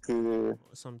laptop Okay, or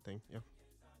something? Yeah.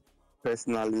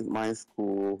 personally, my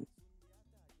school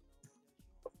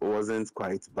wasn't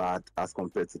quite bad as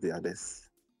compared to the others.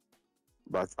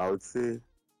 But I would say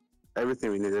everything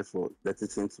we needed for the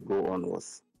teaching to go on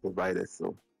was provided.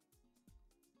 So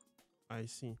I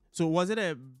see. So was it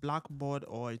a blackboard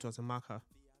or it was a marker?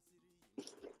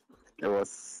 it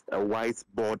was a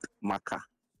whiteboard marker.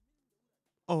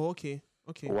 Oh, okay.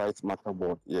 Okay. A white marker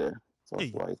board, yeah. It was Hey,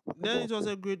 white marker then board. it was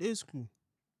yeah. a grade A school.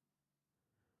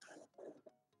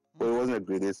 Well, it wasn't a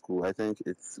grade A school. I think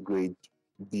it's grade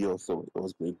B also. It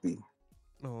was grade B.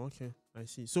 Oh, okay. I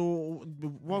see. So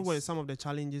what were Nice. some of the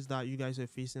challenges that you guys are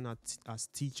facing as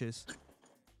teachers?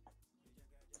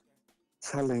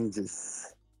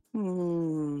 Challenges.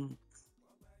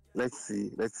 Let's see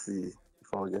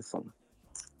if I'll get some.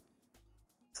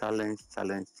 Challenge.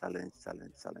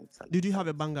 Did you have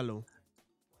a bungalow?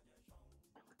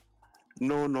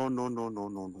 No.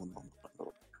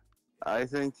 I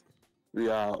think we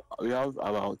have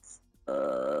about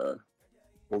over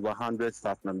 100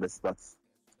 staff members, but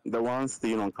the ones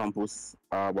staying on campus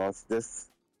are about just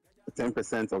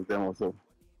 10% of them or so.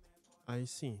 I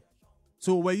see.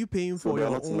 So were you paying So for they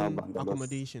are your not in our own bungalows.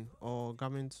 accommodation or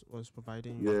government was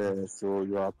providing you? Yeah, so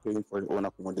you are paying for your own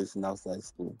accommodation outside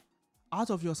school. Out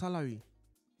of your salary?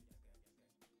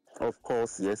 Of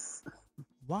course, yes.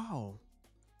 Wow.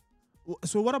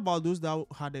 So what about those that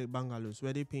had the bungalows?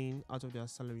 Were they paying out of their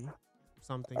salary?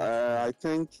 Something? I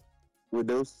think with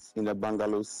those in the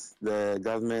bungalows, the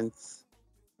government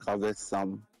covered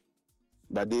some,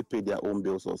 but they pay their own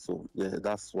bills also. Yeah,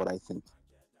 that's what I think.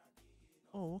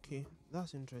 Oh, okay.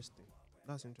 That's interesting.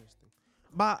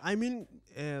 But I mean,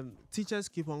 teachers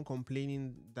keep on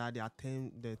complaining that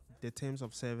the terms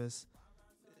of service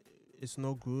is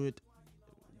not good.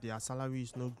 Their salary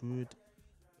is not good.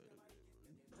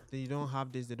 They don't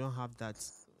have this. They don't have that.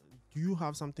 Do you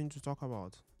have something to talk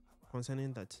about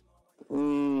concerning that?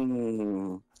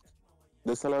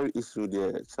 The salary issue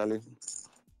there, Charlie,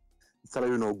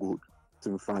 salary no good. To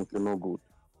be frank, no good.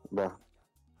 But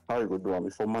how you go do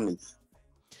it? For manage.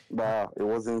 But it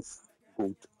wasn't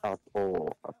good at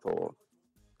all.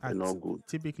 No good.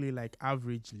 Typically, like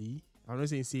averagely, I'm not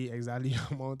saying say exactly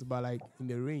amount, but like in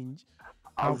the range.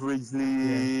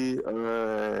 Averagely,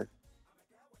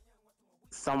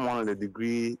 someone on a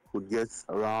degree could get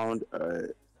around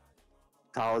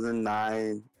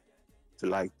 1,009 to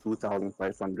like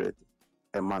 2,500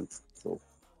 a month. So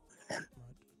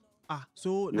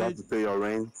So you have to pay your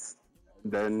rent,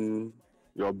 then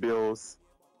your bills.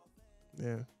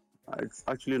 Yeah. It's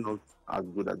actually not as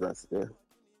good as that. Yeah.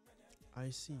 I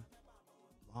see.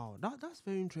 Wow, that's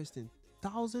very interesting.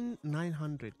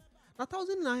 1,900. Now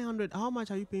 1,900. How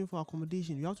much are you paying for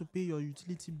accommodation? You have to pay your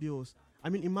utility bills. I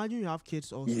mean, imagine you have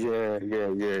kids also. Yeah.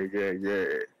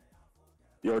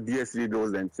 Your DSTV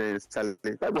bills and things, Charlie.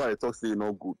 That's why I talk to you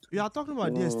no good. We are talking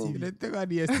about DSTV. They take out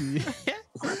DSTV.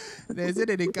 They say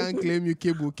that they can't claim you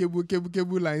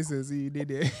cable license. You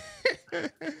did it.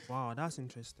 Wow, that's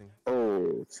interesting.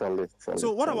 Oh, Charlie.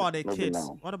 So what about the Maybe kids?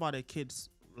 now. What about the kids?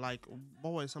 Like,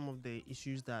 what were some of the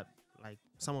issues that like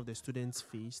some of the students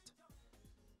faced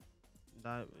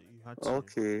that you had to?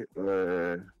 Okay.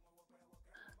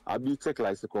 I'll be check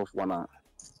like of one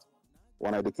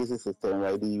education system,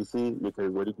 right? You see, make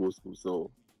everybody go to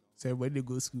school. So when they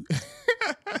go school.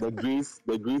 the greens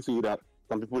say that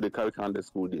some people they carry on the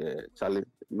school there, Charlie,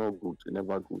 no good,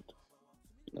 never good.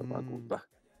 But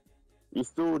we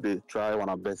still they try one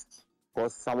our best.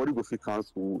 Because somebody go fit can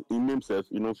school in himself,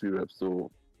 free rep.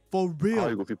 So For how real?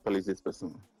 you go fit police this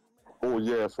person? Oh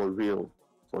yeah, for real,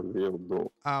 bro.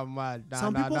 Ah man.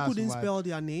 Some people that's couldn't mad. spell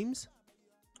their names.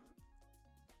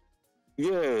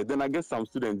 Yeah, then I guess some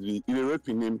students we in rep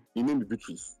in name the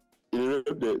Beatrice. In rep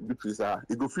the Beatrice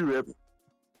it go free rep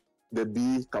the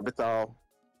B capital,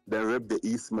 then rep the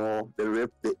E small, then rep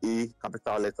the A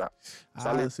capital letter.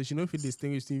 So she know if you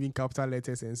distinguish between capital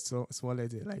letters and small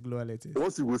letters, like lower letters.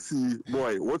 What you go see,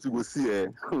 boy, what you go see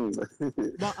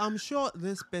But I'm sure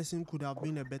this person could have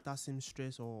been a better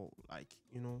seamstress or like,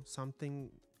 something.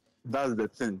 That's the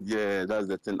thing. Yeah, that's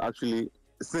the thing. Actually,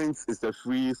 since it's a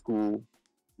free school,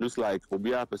 just like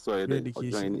Obia persuaded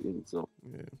education. in. So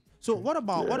Yeah. So what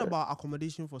about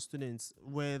accommodation for students?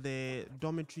 Were the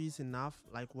dormitories enough?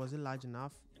 Like, was it large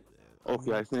enough?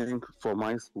 Okay, I think for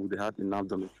my school they had enough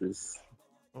dormitories,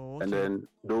 Oh, okay. and then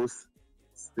those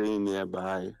staying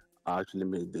nearby actually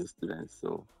made day students.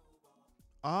 So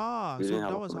so we didn't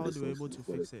have that was how they were accommodations able to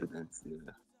for the fix it. students,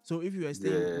 yeah. So if you were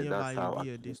staying Yeah, nearby, that's how you'd be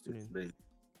a day actually student. it's made.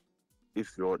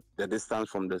 If the distance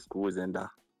from the school isn't that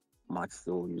much,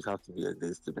 so you have to be a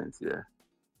day student, yeah.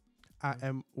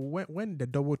 When the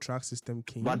double track system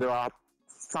came, But there are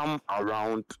some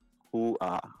around who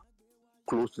are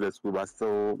close to the school but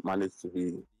still manage to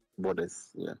be boarders,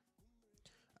 yeah.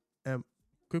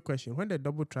 Quick question: when the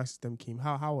double track system came,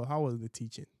 how was the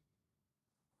teaching?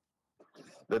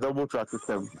 The double track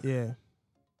system. Yeah.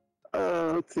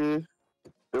 Okay.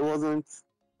 It wasn't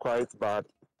quite bad.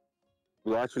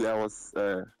 Well, actually, I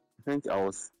think I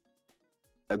was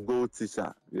a gold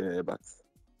teacher, yeah, but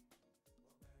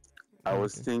I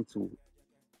was changed to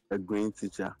a green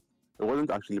teacher. It wasn't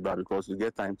actually bad because you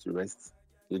get time to rest.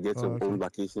 You get your own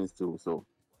vacations too, so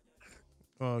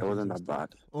it wasn't that bad.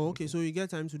 Oh, okay. So you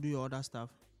get time to do your other stuff.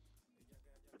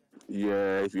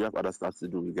 Yeah, if you have other stuff to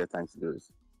do, you get time to do it.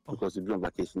 Because you be on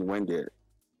vacation when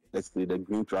let's say the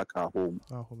green track are home.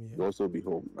 You also be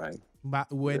home, right?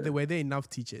 But were there enough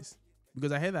teachers?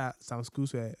 Because I heard that some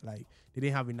schools were like they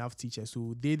didn't have enough teachers,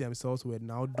 so they themselves were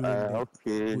now doing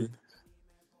okay.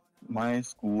 My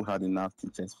school had enough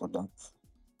teachers for that.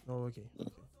 Oh, okay. Yeah.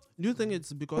 Do you think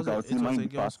it's because it was my a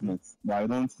girls' school? But I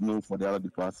don't know for the other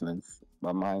departments.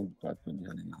 But my department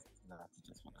had enough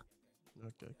teachers for that.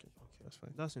 Okay, that's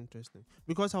fine. That's interesting.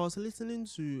 Because I was listening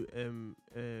to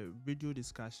a video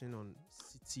discussion on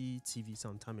City TV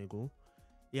some time ago.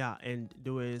 Yeah, and they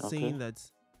were saying that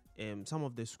some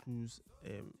of the schools,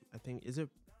 I think, is it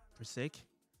Presec?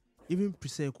 Even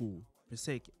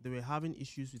Presec, they were having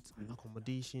issues with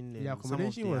accommodation. And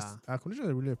accommodation was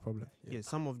really a problem. Yeah,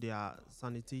 some of their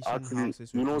sanitation actually,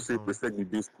 houses. you know, say Presec will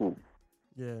be school.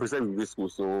 Yeah. Presec will be school,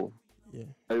 so yeah.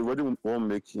 Everybody won't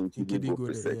make him to go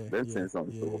Presec. Then say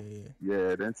something.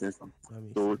 Then say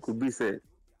something. So sense. it could be said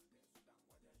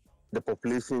the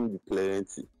population be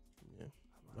plenty. Yeah,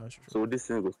 that's true. So this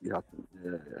thing will be happening.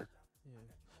 Yeah.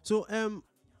 So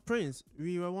Prince,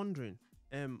 we were wondering.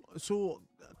 So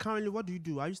currently, what do you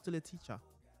do? Are you still a teacher?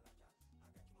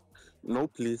 No,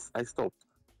 please. I stopped.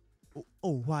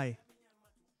 Oh, why?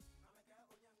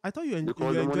 I thought you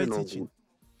enjoyed teaching.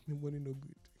 The money no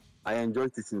good. I enjoy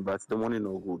teaching, but the money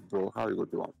no good, bro. How you go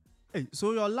do it? Hey,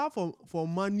 so your love for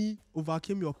money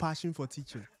overcame your passion for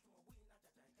teaching?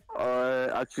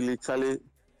 Actually, Charlie,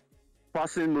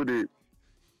 passion no they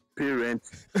pay rent.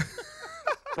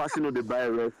 Passion no they buy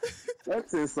rent.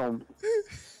 Let's say some.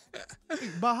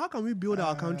 But how can we build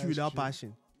our country without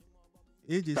passion?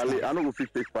 Charlie, I don't go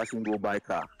fit take passion go buy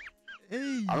car.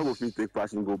 Hey. I don't go fit take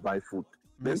passion go buy food.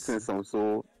 Let's say some.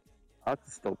 So I have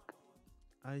to stop.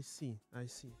 I see.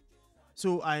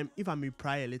 So if I may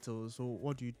pry a little, so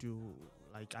what do you do?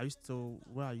 Like,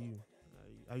 where are you?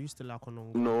 Are you still at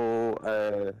Konongo? No,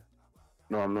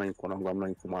 I'm not in Konongo. I'm not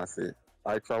in Kumasi.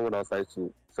 I traveled outside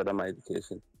to further my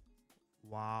education.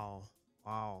 Wow.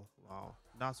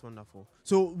 That's wonderful.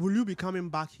 So will you be coming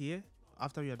back here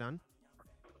after you're done?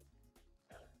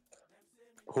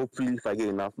 Hopefully, if I get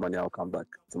enough money, I'll come back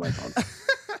to my country.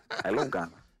 I love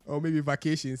Ghana. Or maybe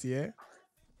vacations, yeah?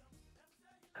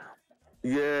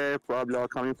 Yeah, probably I'll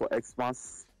come in for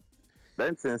Xmas.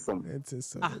 Then send some.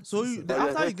 So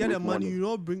after you get the money, you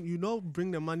don't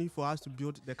bring the money for us to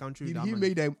build the country. Did he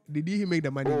make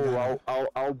the money? Oh,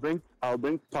 I'll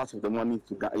bring part of the money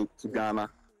to Ghana.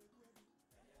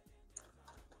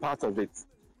 Part of it.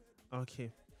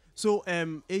 Okay. So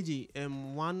AJ,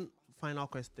 one final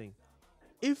question.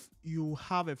 If you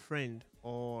have a friend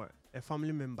or a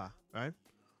family member, right,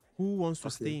 who wants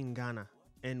to stay in Ghana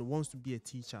and wants to be a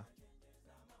teacher,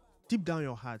 deep down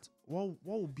your heart, what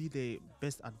would be the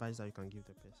best advice that you can give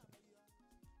the person?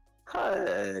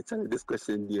 Hi, Charlie, this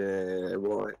question, yeah,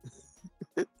 boy.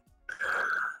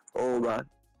 Oh, man,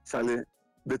 Charlie,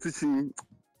 the teaching,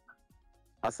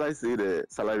 as I say, the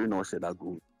salary no share that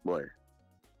good, boy.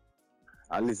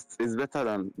 At least it's better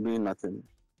than doing nothing.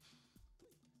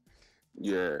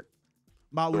 Yeah.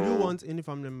 But would you So- want any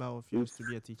family member of yours to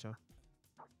be a teacher?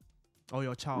 Or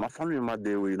your child? My family member,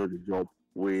 they will the job.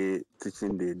 We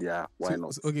teaching they are why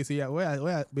not? Okay, so yeah, what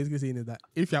I basically saying is that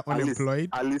if you're At least- unemployed,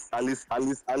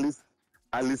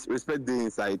 At least respect the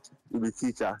inside. You be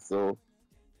teacher, so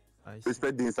I see.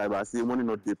 respect the inside. But I see money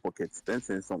not the pockets. Then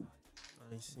send some.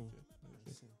 I see.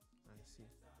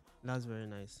 That's very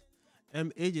nice.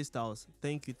 AJ Styles,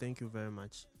 thank you very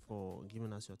much for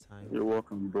giving us your time. You're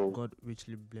welcome, bro. God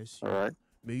richly bless you. All right.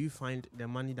 May you find the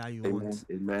money that you Amen. want.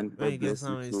 Amen. When you God get bless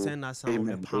some, you too. send us some of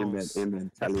Amen. the pounds.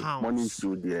 Amen. Charlie, pounds. money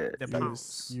should The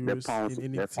pounds. The pounds.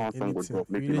 in The pounds don't go drop.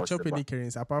 Make you it chop not any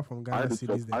currency apart from I Ghana had to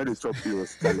chop. cedis. I had to chop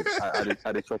euros. Charlie. I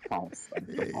had to chop pounds.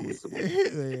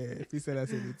 If you send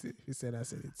us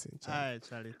anything, All right,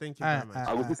 Charlie. Thank you Ah, very much.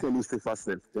 I will just lose safer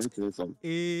self. Don't you some?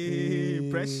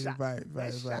 Pressure. Bye.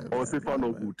 Or safer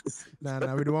no good.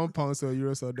 Nah, with £1 or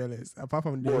euros or dollars. Apart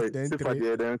from Boy, then safer three,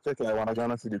 there. Then check like when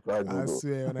Ghana see the price. I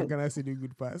swear, when I'm gonna see the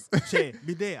good pass, Che,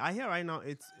 be there. I hear right now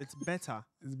it's better.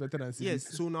 it's better than cedis.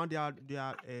 Yes. So now they are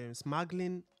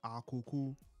smuggling our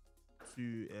cocoa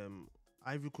to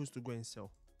Ivory Coast to go and sell,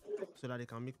 so that they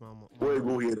can make more money. Where you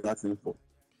go hear that info?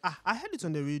 I heard it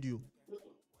on the radio.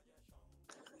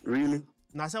 Really?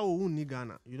 Now I said, oh, who need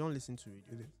Ghana? You don't listen to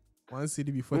radio. One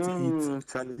cedi be 48.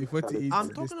 Charlie, Be 48. I'm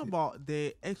This talking thing. about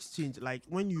the exchange, like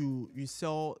when you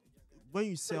sell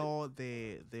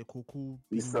the cocoa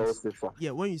You sell beans. safer.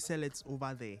 Yeah, when you sell it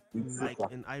over there, like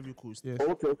safer. in Ivory Coast. Yes.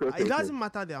 Okay. It doesn't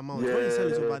matter the amount. When you sell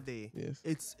it Yeah. over there, Yes.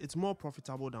 it's more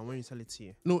profitable than when you sell it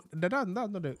here. No, that's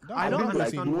not the. I don't that's not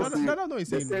understand saying- what- That's not what The he's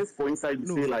saying. sense for inside, you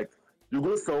No. say like you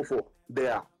go sell for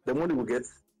there, the money will get.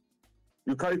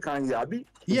 You carry can here, abi?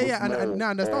 Yeah, and I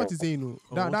understand what he's saying. saying.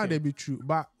 No, Oh, that okay. they be true.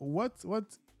 But what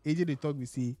AJ they talk we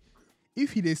say,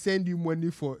 if they send you money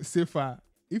for safer,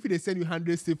 if they send you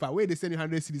 100 safer, where they send you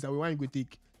 100 cities, and we want you go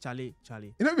take. Charlie.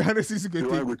 You know, be 100 cities You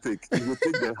go want take. to take? You go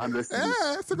take the 100 cities.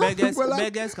 So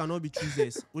Beggars cannot be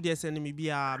choosers. Would you send me be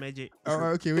a magic?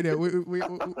 Okay, we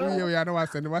are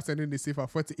not sending the safer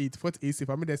 48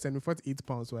 safer. I mean, they send me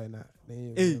 £48 right now.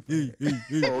 Hey. Okay,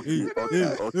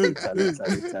 Charlie.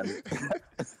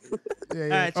 Yeah.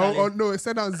 Alright, Charlie. Oh no,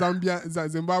 send out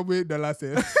Zimbabwe dollars.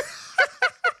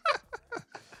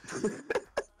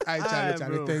 Alright, Alright,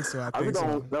 Charlie. bro. Thanks for I that. think Thanks for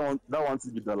that one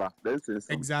to be dollar. Then say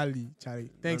something. exactly,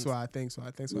 Charlie. Thanks for Yeah.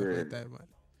 your time, man.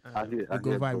 I hear. We go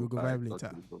vibe bro. later.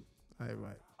 Talk to you, bro. Alright,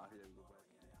 right. I hear you,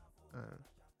 bro.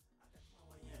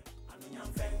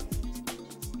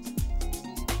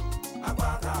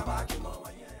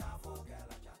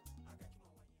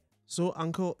 So,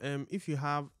 Uncle, if you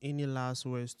have any last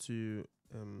words to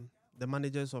the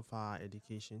managers of our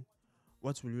education,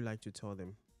 what would you like to tell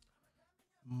them?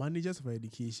 Managers for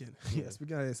education. Yeah. Yeah,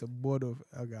 speaking of there's a board of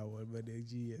but the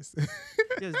GS.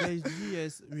 Yes, there is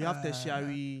GS. We have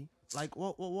tertiary. Like,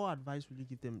 what advice would you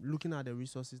give them? Looking at the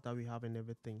resources that we have and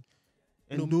everything,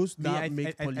 and No, those me, that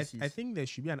make policies. I think there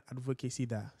should be an advocacy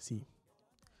that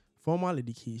formal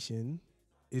education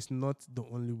is not the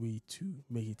only way to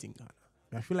make it in Ghana.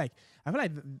 I feel like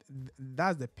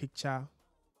that's the picture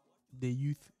the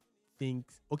youth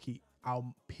thinks. Okay, our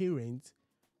parents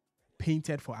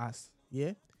painted for us.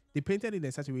 Yeah, they painted it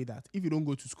in such a way that if you don't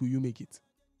go to school, you make it.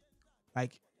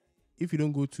 Like, if you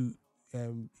don't go to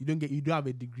you don't have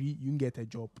a degree, you can get a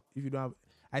job. If you don't have,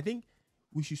 I think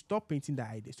we should stop painting that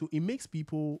idea. So it makes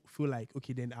people feel like,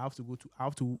 okay, then I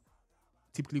have to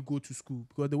typically go to school,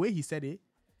 because the way he said it,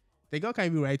 the girl can't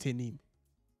even write her name,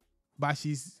 but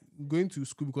she's going to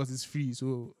school because it's free.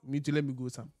 So let me go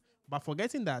some. But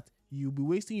forgetting that you'll be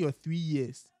wasting your 3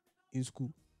 years in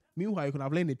school. Meanwhile, you could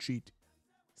have learned a trade,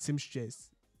 seamstress,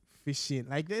 fishing.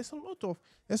 Like there's a lot of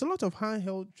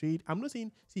handheld trade. I'm not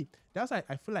saying. See, that's why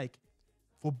I feel like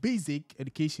for basic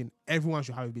education, everyone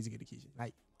should have a basic education.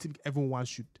 Like everyone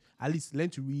should at least learn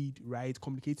to read, write,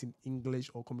 communicate in English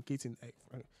or communicate in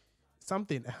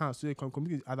something so they can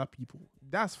communicate with other people.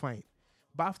 That's fine.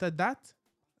 But after that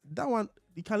one,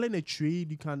 you can learn a trade.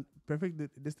 You can perfect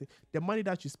this thing. The money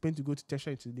that you spend to go to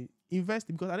tertiary education, invest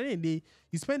it, because at the end of the day,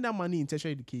 you spend that money in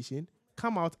tertiary education,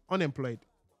 come out unemployed.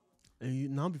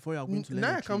 And now before you are going to learn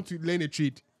Now a I come trade. to learn a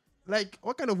trade. Like,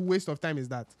 what kind of waste of time is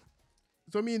that?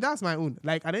 So I mean, that's my own.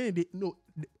 Like, at the end of the day, no.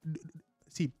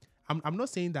 See, I'm not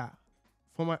saying that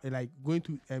former like going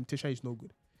to tertiary is no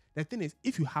good. The thing is,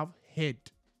 if you have head,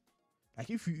 like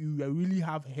if you really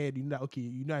have head, you know that, okay,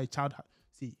 you know a child.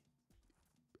 See,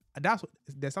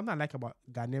 there's something I like about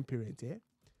Ghanaian parents. Yeah,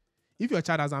 if your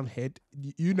child doesn't have head,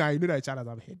 you know that your child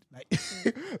doesn't have head.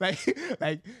 Like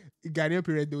Ghanaian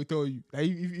parents, they will tell you. Like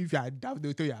if you are daft, they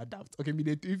will tell you are daft. Okay, me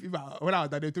when I was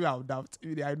done, they told me I was daft.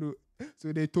 I know.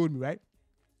 So they told me, right?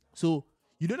 So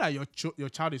you know that your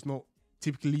child is not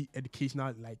typically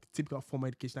educational, like typical formal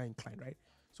educational inclined, right?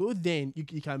 So then you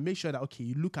can make sure that, okay,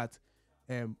 you look at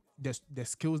the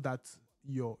skills that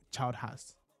your child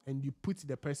has, and you put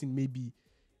the person maybe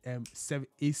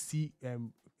AC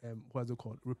what's it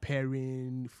called,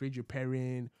 repairing, fridge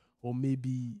repairing, or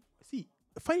maybe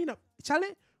finding out,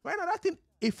 Charlie, right now that thing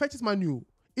it fetches manual.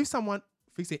 If someone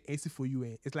fixes an AC for you,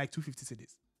 it's like 250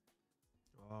 cedis.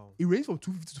 Wow. It ranges from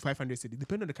 250 to 500 cedis,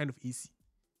 depending on the kind of AC.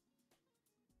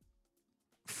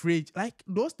 Fridge, like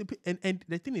those, and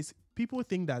the thing is, people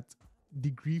think that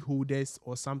degree holders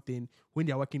or something, when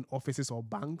they are working in offices or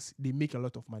banks, they make a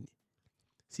lot of money.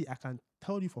 See, I can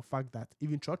tell you for a fact that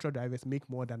even truck drivers make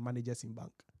more than managers in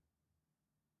bank.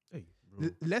 Hey, bro.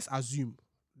 Let's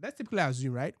typically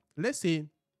assume, right? Let's say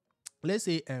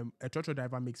a truck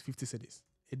driver makes 50 cedis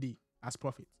a day as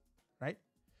profit, right?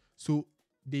 So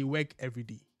they work every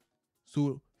day.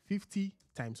 So 50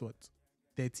 times what?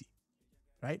 30,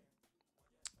 right?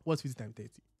 What's 50 times 30?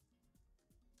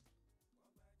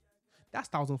 That's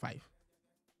 1,005.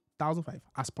 1,005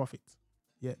 as profit.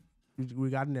 Yeah,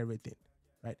 regarding everything,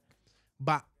 right?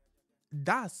 But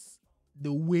that's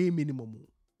the way minimum.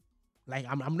 Like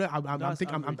I'm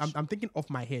thinking off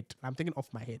my head.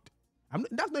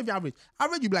 That's not even average.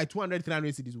 Average you be like 200,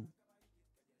 300 cities.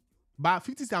 But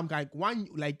 50 cents, I'm like one,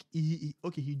 like he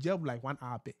job like 1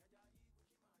 hour pay.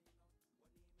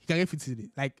 He can get 50 cities,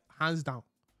 like hands down.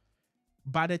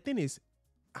 But the thing is,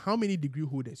 how many degree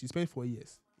holders you spend 4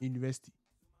 years in university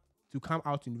to come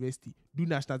out to university, do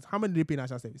national? How many they pay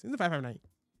national service? It's 559.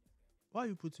 Why are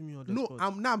you putting me on the spot?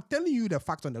 I'm telling you the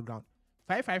facts on the ground.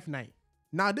 559.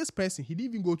 Now this person, he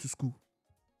didn't even go to school.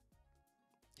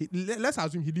 Let's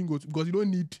assume he didn't go to, because you don't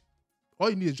need, all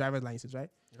you need is driver's license, right?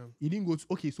 Yeah. He didn't go to,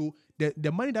 okay, so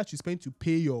the money that you spend to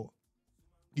pay your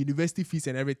university fees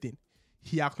and everything,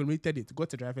 he accumulated it,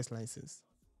 got a driver's license.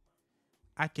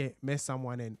 I can met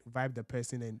someone and vibe the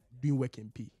person and doing work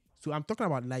and pay. So I'm talking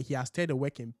about like he has started the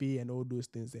work and pay and all those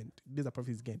things, and these are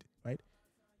profits gained, right?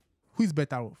 Who is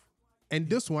better off? And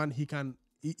this one, he can,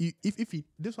 if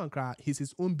this one, he's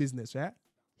his own business, right?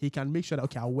 He can make sure that,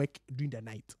 okay, I'll work during the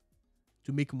night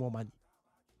to make more money.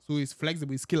 So it's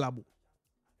flexible, it's scalable.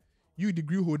 You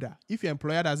degree holder, if your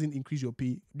employer doesn't increase your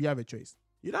pay, do you have a choice?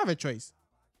 You don't have a choice.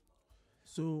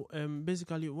 So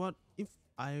basically, what if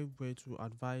I were to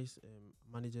advise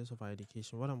managers of higher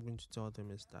education? What I'm going to tell them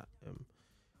is that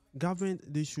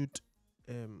government, they should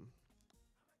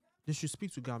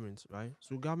speak to government, right?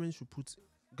 So government should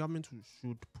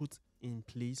put in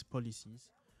place policies,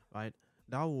 right?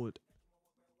 That would,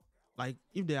 like,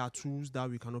 if there are tools that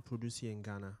we cannot produce here in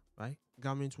Ghana, right?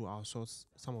 Government will outsource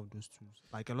some of those tools,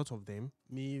 like a lot of them.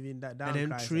 Even that and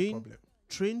then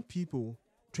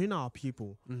train our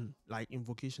people, like in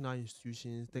vocational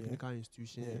institutions, technical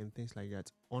institutions, and things like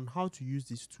that, on how to use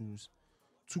these tools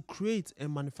to create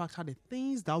and manufacture the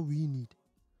things that we need.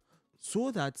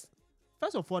 So that,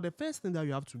 first of all, the first thing that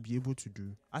we have to be able to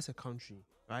do as a country,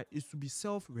 right, is to be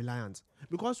self-reliant.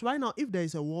 Because right now, if there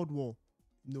is a world war,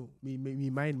 we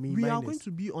are going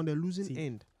to be on the losing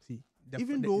end.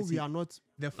 Even though we are not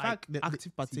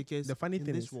active partakers. The funny in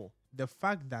thing this is war. the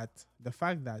fact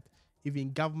that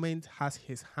even government has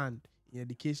his hand in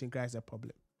education creates a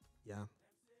problem. Yeah,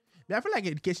 but I feel like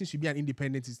education should be an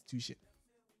independent institution.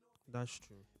 That's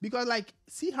true. Because, like,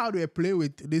 see how they play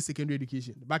with this secondary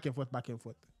education, back and forth,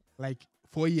 like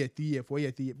 4 year, 3 year, 4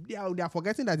 year, 3 year. They are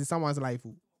forgetting that it's someone's life,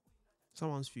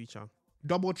 Someone's future.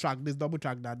 Double track this, double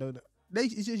track that. They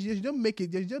just don't make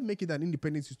it. They just make it an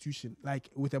independent institution, like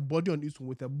with a body on its own,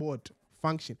 with a board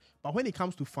function. But when it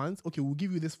comes to funds, okay, we'll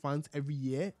give you this funds every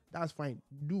year. That's fine.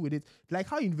 Do with it. Like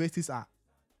how universities are.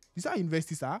 You see how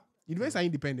universities are? Universities are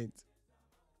independent.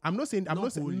 I'm not saying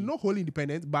not wholly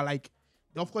independent, but like,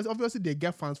 of course, obviously they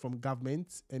get funds from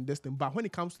government and this thing. But when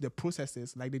it comes to the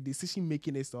processes, like the decision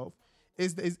making and stuff,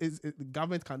 is the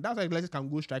government can. That's why lecturers can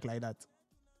go strike like that,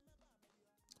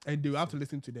 and they will have to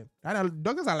listen to them. And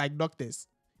doctors are like doctors.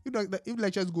 If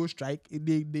lecturers go strike,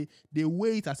 they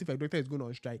wait as if a doctor is going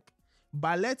on strike.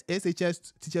 But let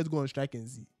SHS teachers go on strike and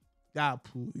see. Yeah,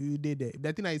 you did that.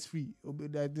 That thing is free.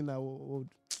 That thing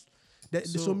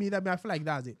so me, I feel like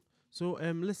that's it. So,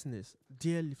 listeners,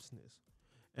 dear listeners,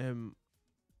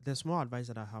 the small advice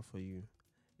that I have for you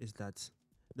is that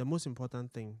the most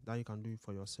important thing that you can do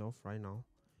for yourself right now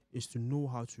is to know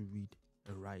how to read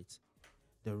and write.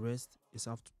 The rest is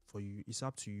up for you. It's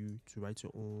up to you to write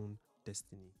your own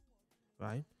destiny,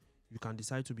 right? You can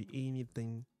decide to be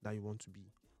anything that you want to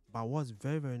be. But what's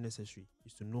very, very necessary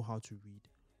is to know how to read,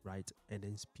 write, and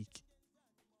then speak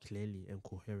clearly and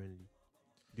coherently.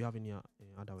 Do you have any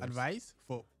advice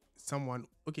for someone?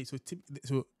 Okay,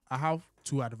 so I have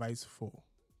two advice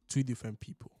two different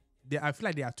people. I feel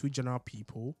like there are two general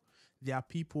people. There are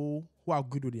people who are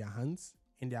good with their hands,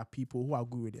 and there are people who are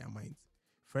good with their minds.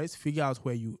 First, figure out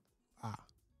where you are,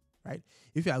 right?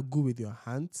 If you are good with your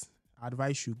hands, I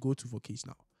advise you go to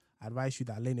vocational. I advise you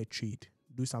that learn a trade,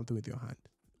 do something with your hand,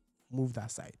 move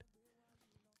that side.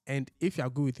 And if you are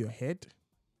good with your head,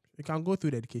 you can go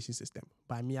through the education system.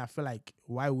 But me, I feel like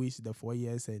why waste the 4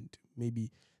 years and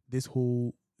maybe this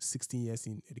whole 16 years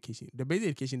in education? The basic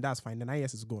education, that's fine. The 9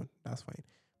 years is gone. That's fine.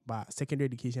 But secondary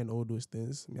education, all those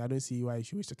things, I don't see why you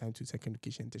should waste your time to secondary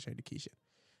education, tertiary education.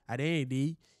 At the end of the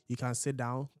day, you can sit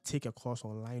down, take a course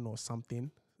online or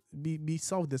something. Be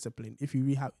self-disciplined. If you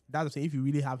really have, that's what I'm saying, if you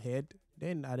really have head,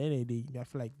 then at the end of the day, I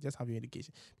feel like just have your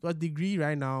education. Because degree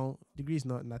right now, degree is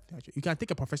not nothing actually. You can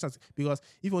take a professional, because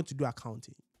if you want to do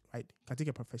accounting, right, you can take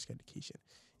a professional education.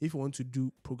 If you want to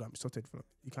do program software development,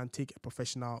 you can take a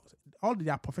professional. All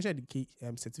there are professional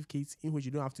certificates in which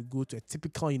you don't have to go to a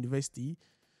typical university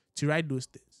to write those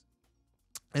things.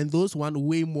 And those want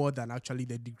way more than actually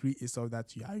the degree itself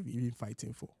that you are even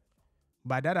fighting for.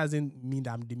 But that doesn't mean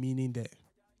that I'm demeaning the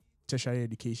tertiary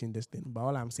education, this thing. But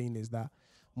all I'm saying is that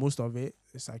most of it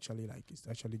is actually it's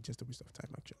actually just a waste of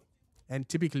time, actually. And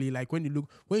typically, like when you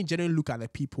generally look at the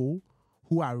people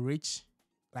who are rich,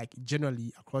 like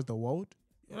generally across the world,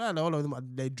 all of them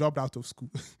they dropped out of school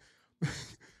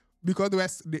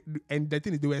because and the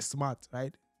thing is they were smart,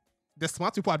 right? The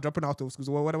smart people are dropping out of school.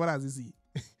 So what does it see?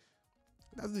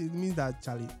 It means that,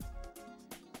 Charlie,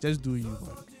 just do you,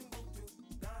 man.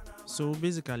 So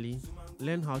basically,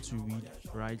 learn how to read,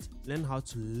 right? Learn how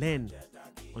to learn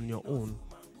on your own,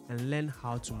 and learn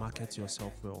how to market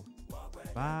yourself well.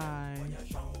 Bye.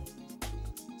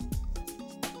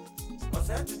 What's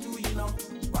that to do, you know?